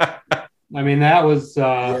 I mean, that was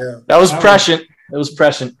prescient. It was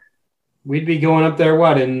prescient. We'd be going up there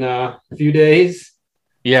in a few days.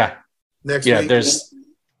 Yeah. Next week.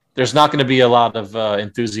 There's not going to be a lot of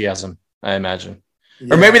enthusiasm, I imagine.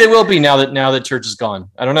 Yeah. Or maybe they will be now that church is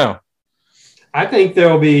gone. I don't know. I think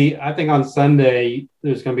on Sunday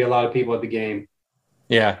there's going to be a lot of people at the game.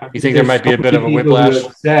 Yeah. You think there might be a bit of a whiplash?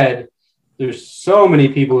 There's so many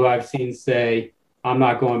people who I've seen say, I'm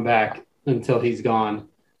not going back until he's gone.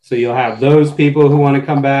 So you'll have those people who want to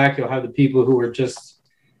come back. You'll have the people who are just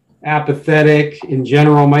apathetic in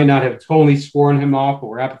general, might not have totally sworn him off, but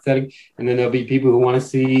were apathetic. And then there'll be people who want to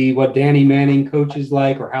see what Danny Manning coaches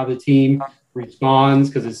like or how the team responds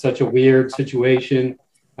because it's such a weird situation.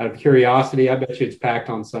 Out of curiosity, I bet you it's packed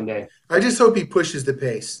on Sunday. I just hope he pushes the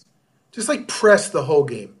pace. Just press the whole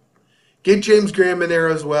game. Get James Graham in there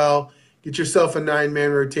as well. Get yourself a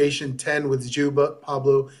 9-man rotation, 10 with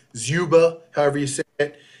Pablo Zuba, however you say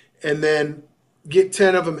it. And then get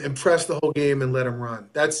 10 of them and press the whole game and let them run.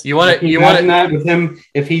 That's you want that with him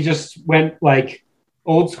if he just went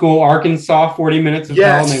old school Arkansas 40 minutes of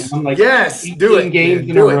hell and they won 18 games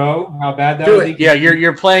in a row. How bad that would be. Yeah,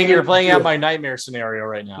 you're playing out my nightmare scenario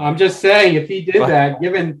right now. I'm just saying if he did that,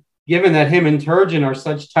 given that him and Turgeon are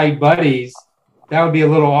such tight buddies, that would be a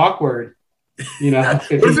little awkward.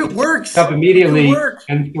 If it works up immediately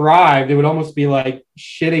and thrived, it would almost be like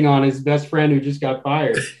shitting on his best friend who just got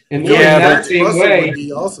fired. And in that same way, would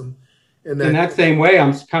be awesome. In that same way,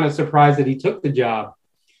 I'm kind of surprised that he took the job.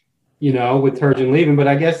 with Turgeon leaving. But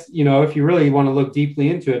I guess, if you really want to look deeply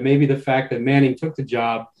into it, maybe the fact that Manning took the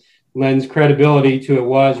job lends credibility to it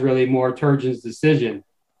was really more Turgeon's decision.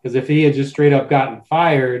 Because if he had just straight up gotten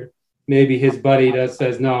fired, maybe his buddy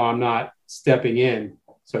says, no, I'm not stepping in.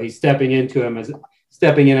 So he's stepping in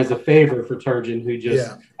as a favor for Turgeon, who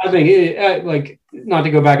just, I think, not to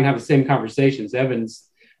go back and have the same conversations. Evans,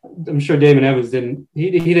 I'm sure David Evans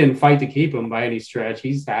didn't fight to keep him by any stretch.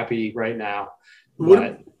 He's happy right now.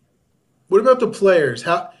 What about the players?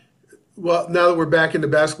 Well, now that we're back into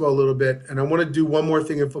basketball a little bit, and I want to do one more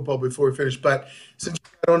thing in football before we finish, but since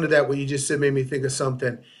you got onto that, what you just said made me think of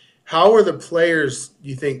something. How are the players,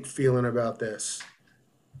 you think, feeling about this?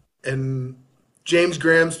 And James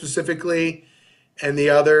Graham specifically and the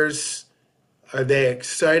others, are they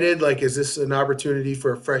excited? Like, is this an opportunity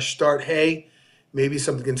for a fresh start? Hey, maybe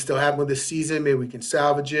something can still happen with this season. Maybe we can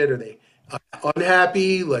salvage it. Are they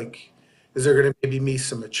unhappy? Like, is there going to maybe be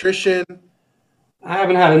some attrition? I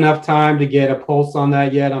haven't had enough time to get a pulse on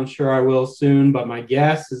that yet. I'm sure I will soon. But my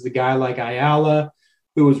guess is a guy like Ayala,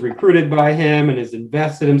 who was recruited by him and has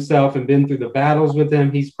invested himself and been through the battles with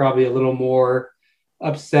him, he's probably a little more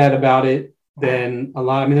upset about it than a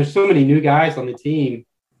lot. I mean, there's so many new guys on the team.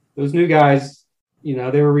 Those new guys,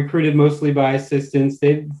 they were recruited mostly by assistants.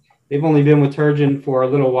 They've only been with Turgeon for a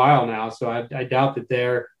little while now, so I doubt that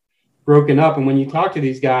they're broken up. And when you talk to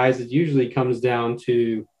these guys, it usually comes down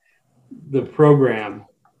to the program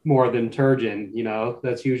more than Turgeon.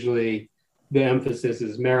 That's usually the emphasis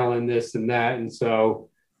is Maryland, this and that. And so,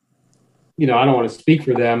 I don't want to speak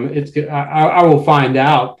for them. I will find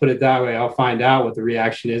out, put it that way. I'll find out what the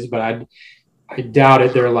reaction is, but I doubt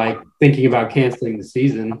it. They're like thinking about canceling the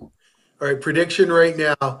season. All right. Prediction right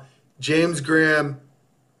now, James Graham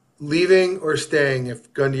leaving or staying,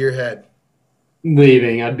 if gun to your head?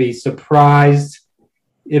 Leaving. I'd be surprised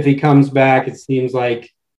if he comes back. It seems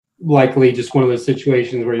like likely just one of those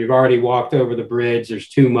situations where you've already walked over the bridge. There's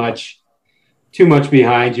too much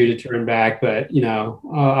behind you to turn back, but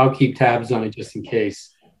I'll keep tabs on it just in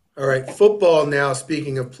case. All right. Football now,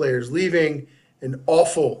 speaking of players leaving, an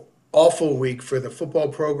awful week for the football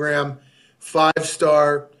program.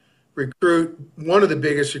 5-star recruit, one of the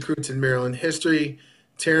biggest recruits in Maryland history,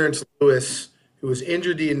 Terrence Lewis, who was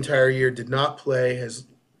injured the entire year, did not play, has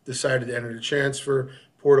decided to enter the transfer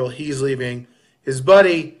portal. He's leaving. His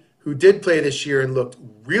buddy, who did play this year and looked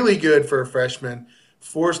really good for a freshman,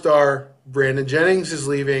 4-star Brandon Jennings, is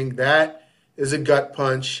leaving. That is a gut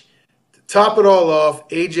punch. To top it all off,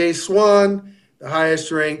 A.J. Swan, the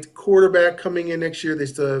highest-ranked quarterback coming in next year. They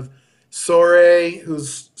still have Sore,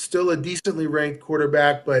 who's still a decently ranked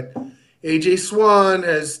quarterback, but A.J. Swan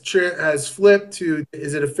has flipped to –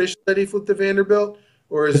 is it official that he flipped to Vanderbilt?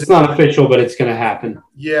 Or is it's not official, but it's going to happen.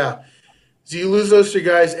 Yeah. So you lose those 3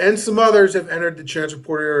 guys, and some others have entered the transfer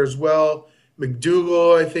portal as well.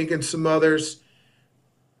 McDougal, I think, and some others.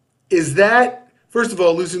 Is that – first of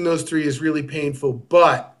all, losing those 3 is really painful,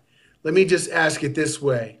 but let me just ask it this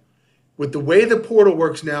way. With the way the portal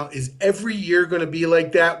works now, is every year going to be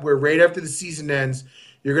like that, where right after the season ends,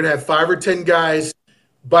 you're going to have 5 or 10 guys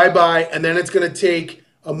bye-bye, and then it's going to take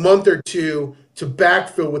a month or 2 to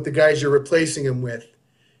backfill with the guys you're replacing them with?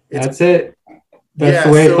 That's it. That's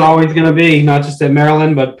the way it's always going to be, not just at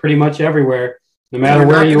Maryland, but pretty much everywhere. No matter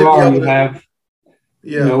where you are, you have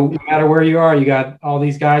no matter where you are, you got all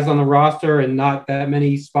these guys on the roster and not that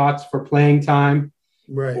many spots for playing time.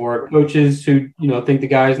 Right. Or coaches who, think the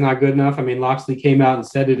guy's not good enough. I mean, Loxley came out and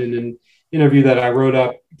said it in an interview that I wrote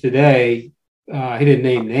up today. He didn't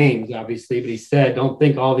name names, obviously, but he said, don't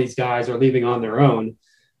think all these guys are leaving on their own.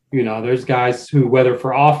 There's guys who, whether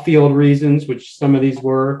for off-field reasons, which some of these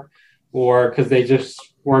were, or because they just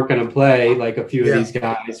weren't going to play, like a few of these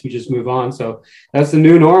guys who just move on. So that's the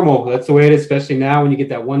new normal. That's the way it is, especially now when you get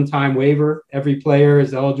that one-time waiver. Every player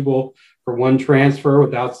is eligible for one transfer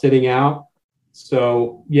without sitting out.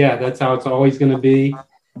 So, that's how it's always going to be.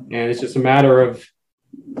 And it's just a matter of,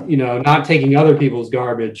 not taking other people's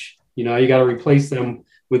garbage. You got to replace them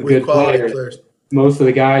with good players. Most of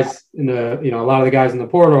the guys a lot of the guys in the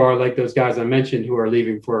portal are like those guys I mentioned who are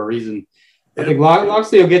leaving for a reason. I think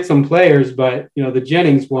Loxley will get some players, but, the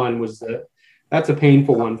Jennings one that's a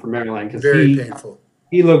painful one for Maryland because painful.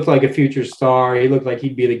 He looked like a future star. He looked like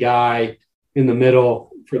he'd be the guy in the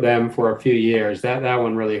middle for them for a few years. That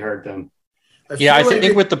one really hurt them. I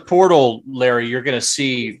think with the portal, Larry, you're going to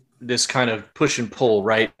see this kind of push and pull,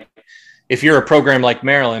 right? If you're a program like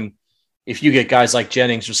Maryland, if you get guys like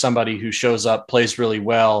Jennings or somebody who shows up, plays really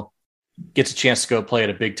well, gets a chance to go play at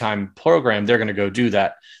a big-time program, they're going to go do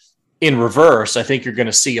that. In reverse, I think you're going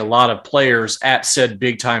to see a lot of players at said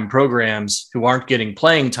big-time programs who aren't getting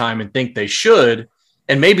playing time and think they should,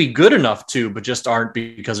 and maybe good enough to, but just aren't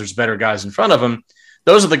because there's better guys in front of them.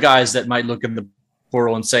 Those are the guys that might look in the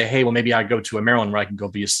portal and say, hey, well, maybe I go to a Maryland where I can go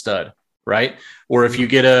be a stud. Right. Or if you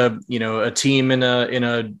get a team in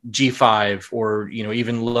a G5 or,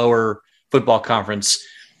 even lower football conference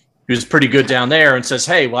who's pretty good down there and says,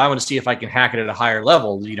 hey, well, I want to see if I can hack it at a higher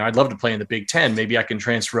level. I'd love to play in the Big Ten. Maybe I can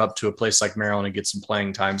transfer up to a place like Maryland and get some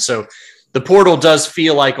playing time. So the portal does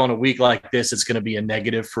feel like on a week like this, it's going to be a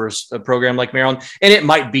negative for a program like Maryland. And it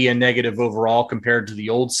might be a negative overall compared to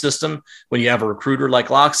the old system when you have a recruiter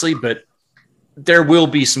like Loxley, but there will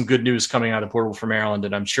be some good news coming out of the portal for Maryland,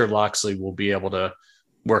 and I'm sure Loxley will be able to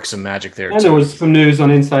work some magic there. And there was some news on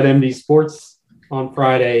Inside MD Sports on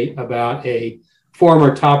Friday about a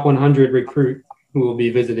former top 100 recruit who will be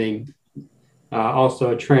visiting,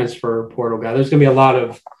 also a transfer portal guy. There's going to be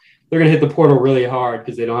they're going to hit the portal really hard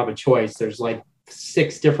because they don't have a choice. There's like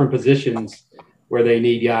 6 different positions where they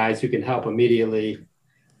need guys who can help immediately.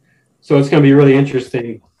 So it's going to be really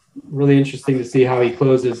interesting to see how he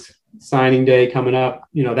closes. Signing day coming up,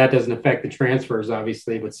 that doesn't affect the transfers,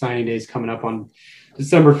 obviously, but signing day is coming up on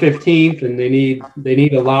December 15th, and they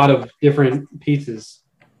need a lot of different pieces.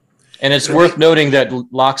 And it's worth noting that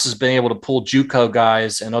Lox has been able to pull JUCO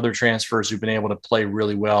guys and other transfers who've been able to play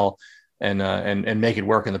really well and make it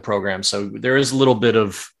work in the program. So there is a little bit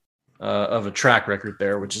of a track record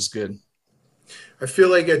there, which is good. I feel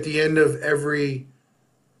like at the end of every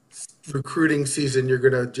recruiting season, you're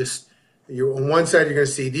going to on one side, you're going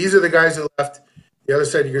to see these are the guys who left. The other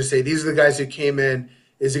side, you're going to say these are the guys who came in.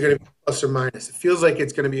 Is it going to be plus or minus? It feels like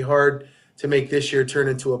it's going to be hard to make this year turn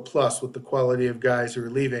into a plus with the quality of guys who are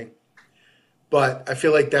leaving. But I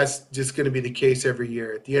feel like that's just going to be the case every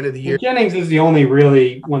year. At the end of the year, Jennings is the only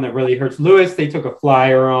really one that really hurts. Lewis, they took a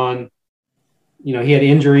flyer on. He had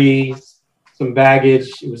injuries, some baggage.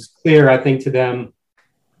 It was clear, I think, to them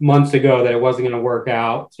months ago that it wasn't going to work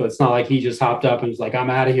out. So it's not like he just hopped up and was like, I'm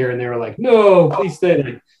out of here. And they were like, no, please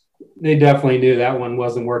stay. They definitely knew that one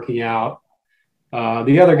wasn't working out.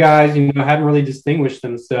 The other guys, hadn't really distinguished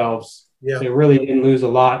themselves. Yeah. They really didn't lose a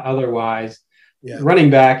lot otherwise. Yeah. Running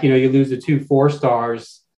back, you lose the 2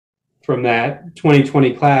 4-stars from that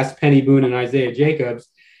 2020 class, Penny Boone and Isaiah Jacobs.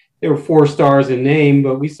 They were 4 stars in name,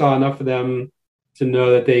 but we saw enough of them to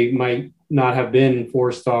know that they might not have been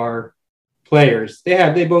 4-star players.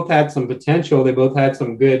 They both had some potential. They both had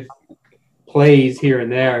some good plays here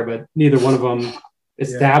and there, but neither one of them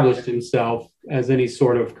established himself as any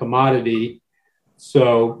sort of commodity.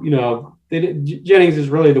 So, Jennings is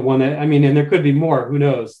really the one that, and there could be more, who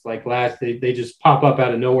knows? Like they just pop up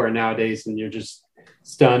out of nowhere nowadays and you're just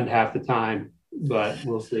stunned half the time, but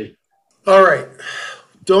we'll see. All right.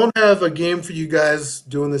 Don't have a game for you guys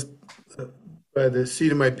doing this by the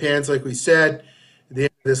seat of my pants, like we said. At the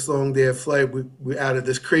end of this long day of flight, we out of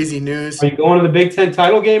this crazy news. Are you going to the Big Ten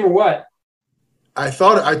title game or what? I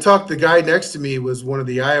talked, the guy next to me was one of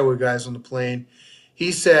the Iowa guys on the plane.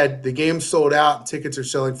 He said the game's sold out and tickets are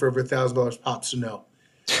selling for over $1,000 pop, so no.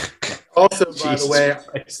 Also, by the way,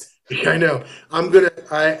 I know,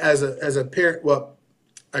 as a parent, well,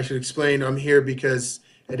 I should explain, I'm here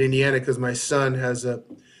at Indiana because my son has a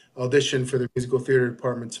audition for the musical theater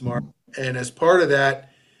department tomorrow. And as part of that,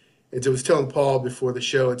 I was telling Paul before the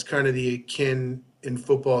show, it's kind of the akin in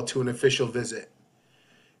football to an official visit.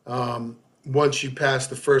 Once you pass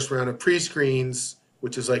the first round of pre-screens,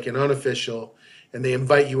 which is like an unofficial, and they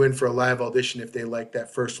invite you in for a live audition if they like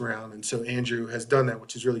that first round. And so Andrew has done that,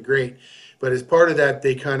 which is really great. But as part of that,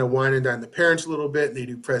 they kind of wine and dine the parents a little bit, and they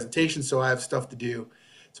do presentations, so I have stuff to do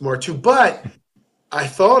tomorrow too. But I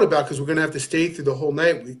thought about, because we're going to have to stay through the whole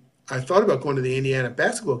night, I thought about going to the Indiana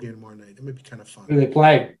basketball game tomorrow night. That might be kind of fun. Who do they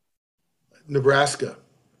play? Nebraska.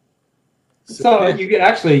 So you get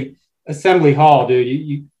actually Assembly Hall, dude.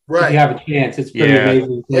 You have a chance. It's pretty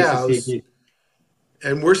amazing place to see.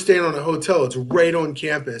 And we're staying on a hotel. It's right on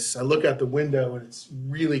campus. I look out the window and it's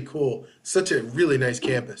really cool. Such a really nice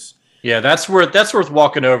campus. Yeah, that's worth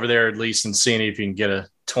walking over there at least and seeing if you can get a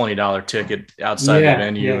 $20 ticket outside the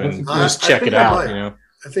venue and just check it out.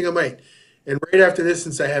 I think I might. And right after this,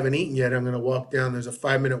 since I haven't eaten yet, I'm going to walk down. There's a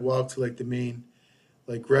 5-minute walk to like the main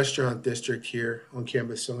restaurant district here on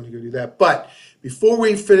campus. So I'm going to go do that. But before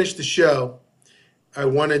we finish the show, I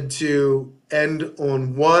wanted to end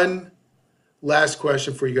on one last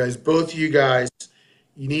question for you guys. Both of you guys,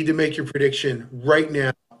 you need to make your prediction right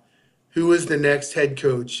now. Who is the next head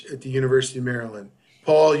coach at the University of Maryland?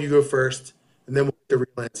 Paul, you go first, and then we'll get the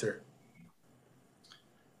real answer.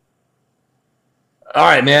 All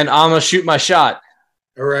right, man. I'm going to shoot my shot.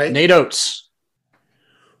 All right. Nate Oates.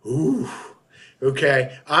 Ooh.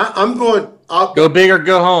 Okay. I'm going. Go big or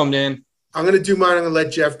go home, then. I'm going to do mine. I'm going to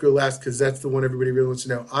let Jeff go last because that's the one everybody really wants to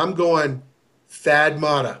know. I'm going Thad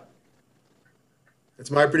Matta.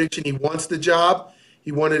 That's my prediction. He wants the job.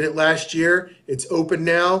 He wanted it last year. It's open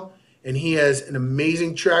now, and he has an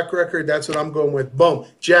amazing track record. That's what I'm going with. Boom.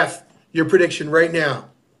 Jeff, your prediction right now.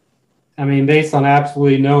 I mean, based on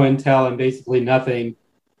absolutely no intel and basically nothing,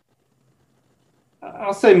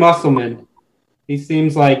 I'll say Musselman. He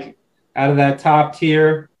seems like out of that top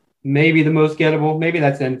tier, maybe the most gettable. Maybe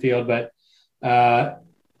that's Enfield, but I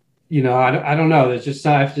don't know. There's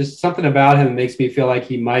just something about him that makes me feel like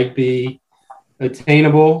he might be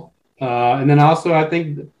attainable. And then also, I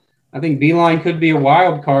think Beeline could be a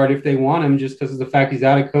wild card if they want him, just because of the fact he's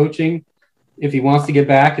out of coaching. If he wants to get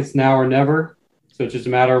back, it's now or never. So it's just a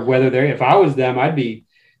matter of whether if I was them,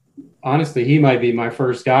 honestly, he might be my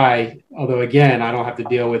first guy. Although again, I don't have to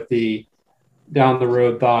deal with the down the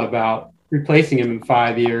road thought about replacing him in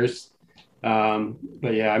 5 years.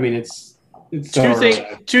 But yeah, I mean, it's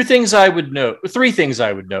three things I would note.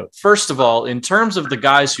 First of all, in terms of the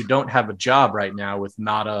guys who don't have a job right now with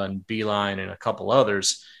Matta and Beeline and a couple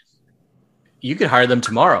others, you could hire them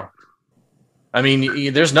tomorrow. I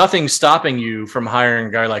mean, there's nothing stopping you from hiring a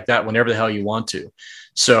guy like that whenever the hell you want to.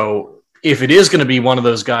 So if it is going to be one of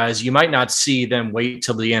those guys, you might not see them wait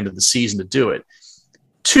till the end of the season to do it.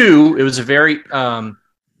 Two, it was a very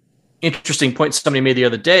interesting point somebody made the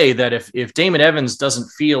other day that if Damon Evans doesn't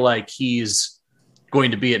feel like he's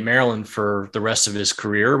going to be at Maryland for the rest of his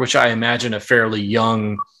career, which I imagine a fairly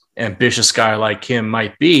young, ambitious guy like him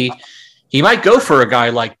might be, he might go for a guy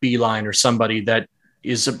like Beeline or somebody that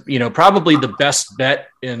is, probably the best bet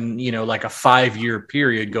in, like a 5-year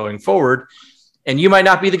period going forward. And you might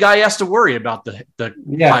not be the guy he has to worry about the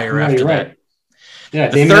hire after that. Yeah,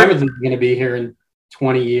 Damon Evans is going to be here in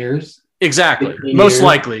 20 years. Exactly. Most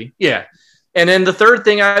likely. Yeah. And then the third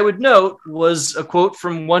thing I would note was a quote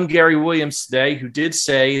from one Gary Williams today, who did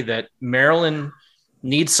say that Maryland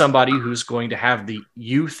needs somebody who's going to have the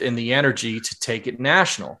youth and the energy to take it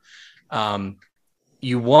national.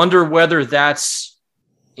 You wonder whether that's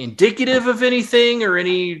indicative of anything or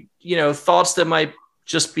any, thoughts that might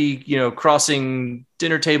just be, crossing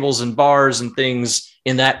dinner tables and bars and things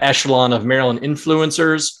in that echelon of Maryland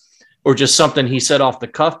influencers, or just something he said off the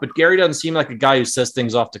cuff. But Gary doesn't seem like a guy who says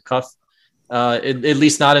things off the cuff, at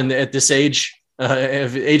least not at this age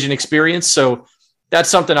of age and experience. So that's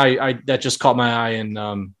something that just caught my eye, and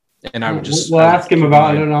I would just ask him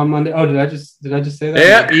about it on Monday. Oh, did I just say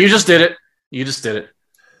that? Yeah, you just did it.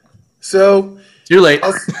 So too late.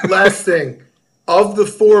 Last thing, of the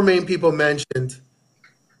four main people mentioned,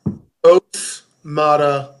 Oates,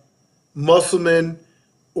 Matta, Musselman,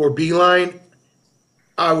 or Beeline,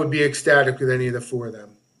 I would be ecstatic with any of the four of them.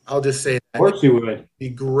 I'll just say that. Of course you would. Be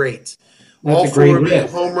great. That's all a great four would be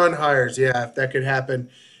list. home run hires. Yeah, if that could happen.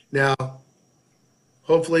 Now,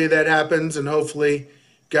 hopefully that happens, and hopefully,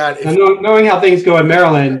 God. Knowing how things go in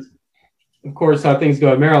Maryland, of course, how things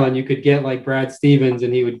go in Maryland, you could get like Brad Stevens,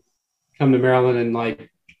 and he would come to Maryland and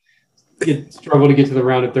struggle to get to the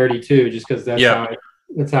round of 32, just because that's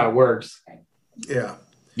how it works. Yeah.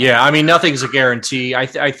 Yeah, I mean, nothing's a guarantee. I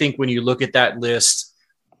think when you look at that list,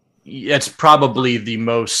 it's probably the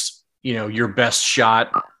most, your best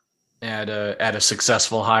shot at a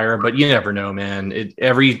successful hire. But you never know, man.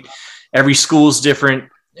 Every school's different.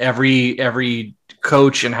 Every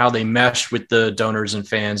coach and how they mesh with the donors and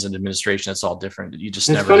fans and administration, it's all different. You just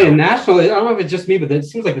never know. It's funny in Nashville. I don't know if it's just me, but it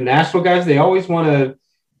seems like the Nashville guys, they always want to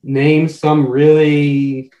name some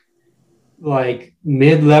really like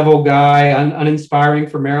mid-level guy, uninspiring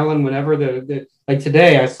for Maryland. Whenever like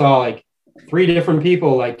today, I saw like 3 different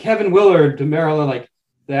people, like Kevin Willard to Maryland, like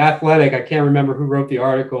The Athletic. I can't remember who wrote the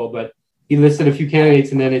article, but he listed a few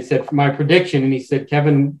candidates, and then it said for my prediction, and he said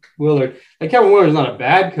Kevin Willard. Like Kevin Willard is not a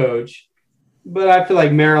bad coach, but I feel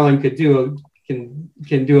like Maryland could can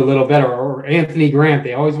do a little better. Or Anthony Grant.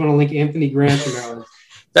 They always want to link Anthony Grant to Maryland.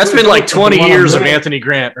 That's been like 20 years of Anthony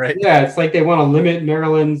Grant, right? Yeah, it's like they want to limit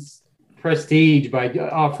Maryland's prestige by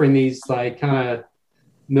offering these like kind of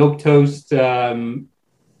milquetoast,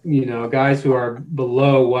 guys who are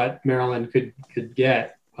below what Maryland could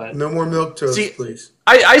get. But no more milquetoast, please.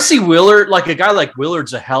 I see Willard, like a guy like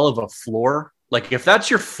Willard's a hell of a floor. Like if that's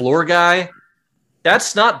your floor guy,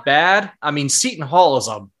 that's not bad. I mean, Seton Hall is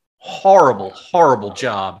a horrible, horrible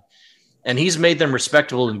job, and he's made them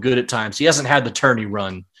respectable and good at times. He hasn't had the tourney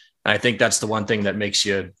run, and I think that's the one thing that makes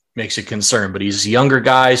you concerned. But he's a younger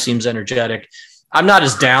guy, seems energetic. I'm not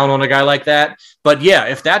as down on a guy like that, but yeah,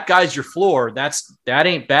 if that guy's your floor, that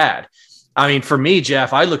ain't bad. I mean, for me,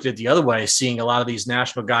 Jeff, I looked at it the other way, seeing a lot of these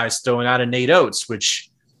national guys throwing out a Nate Oates, which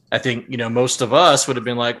I think, most of us would have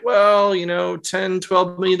been like, well, $10,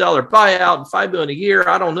 $12 million buyout and $5 million a year.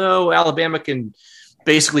 I don't know. Alabama can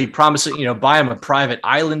basically promise it, buy them a private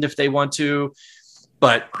island if they want to.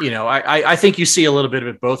 But, I think you see a little bit of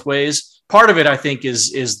it both ways. Part of it, I think,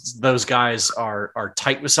 is those guys are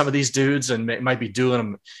tight with some of these dudes and might be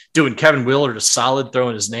doing Kevin Willard a solid,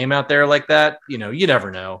 throwing his name out there like that. You never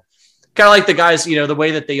know. Kind of like the guys, the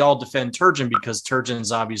way that they all defend Turgeon, because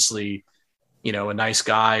Turgeon's obviously, a nice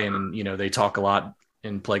guy and, they talk a lot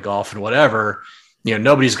and play golf and whatever.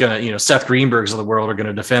 Nobody's going to, Seth Greenbergs of the world are going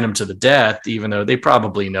to defend him to the death, even though they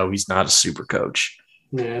probably know he's not a super coach.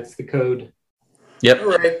 Yeah, that's the code. Yep.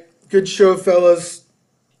 All right. Good show, fellas.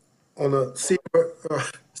 On the seat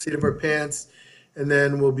of our pants. And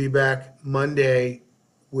then we'll be back Monday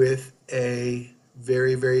with a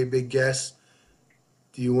very, very big guest.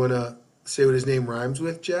 Do you want to say what his name rhymes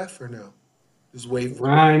with, Jeff, or no? Just wait.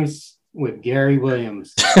 Rhymes with Gary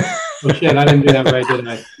Williams. Oh, shit, I didn't do that right, did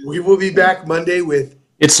I? We will be back Monday with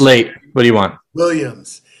It's late. What do you want?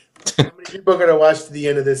 Williams. How many people are going to watch to the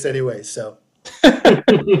end of this anyway? So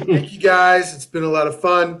thank you, guys. It's been a lot of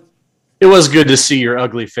fun. It was good to see your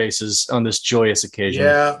ugly faces on this joyous occasion.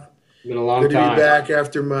 Yeah. It's been a long Good time. to be back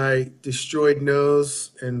after my destroyed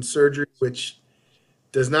nose and surgery, which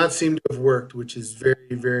does not seem to have worked, which is very,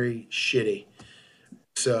 very shitty.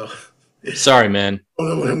 So sorry, man. I don't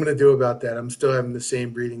know what I'm going to do about that. I'm still having the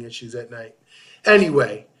same breathing issues at night.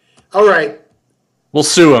 Anyway, all right. We'll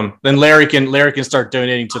sue him. Then Larry can start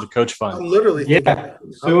donating to the coach fund. I'm literally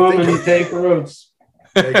sue him and take roads.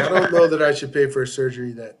 I don't know that I should pay for a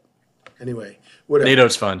surgery that. Anyway, whatever.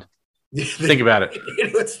 NATO's fund. Think about it.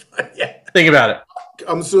 NATO's fund, yeah. Think about it.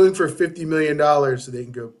 I'm suing for $50 million so they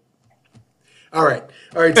can go. All right.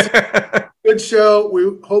 So good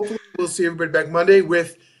show. Hopefully we'll see everybody back Monday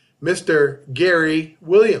with Mr. Gary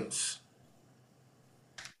Williams.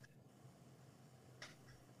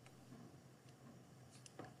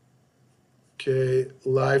 Okay,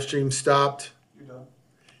 live stream stopped. You done?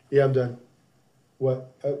 Yeah, I'm done.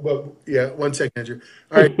 What? Well, yeah, 1 second, Andrew.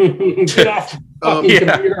 All right. Get off the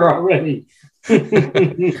computer already.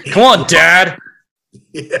 Come on, Dad.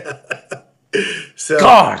 Yeah. So,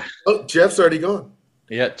 God. Oh, Jeff's already gone.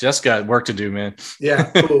 Yeah, Jeff's got work to do, man.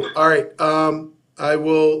 Yeah, cool. All right. I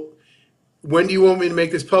will. When do you want me to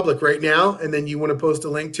make this public? Right now? And then you want to post a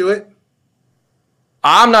link to it?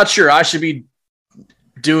 I'm not sure I should be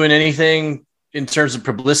doing anything in terms of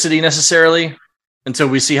publicity necessarily until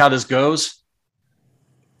we see how this goes.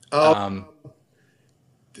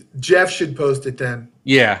 Jeff should post it then.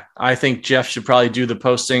 Yeah, I think Jeff should probably do the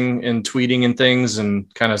posting and tweeting and things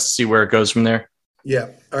and kind of see where it goes from there. Yeah.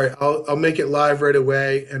 All right. I'll make it live right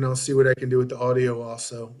away, and I'll see what I can do with the audio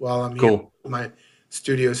also while I'm here with my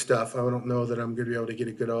studio stuff. I don't know that I'm going to be able to get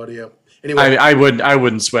a good audio. Anyway, I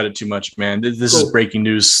wouldn't sweat it too much, man. This is breaking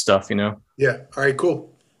news stuff, Yeah. All right.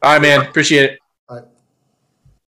 Cool. All right, man. Appreciate it.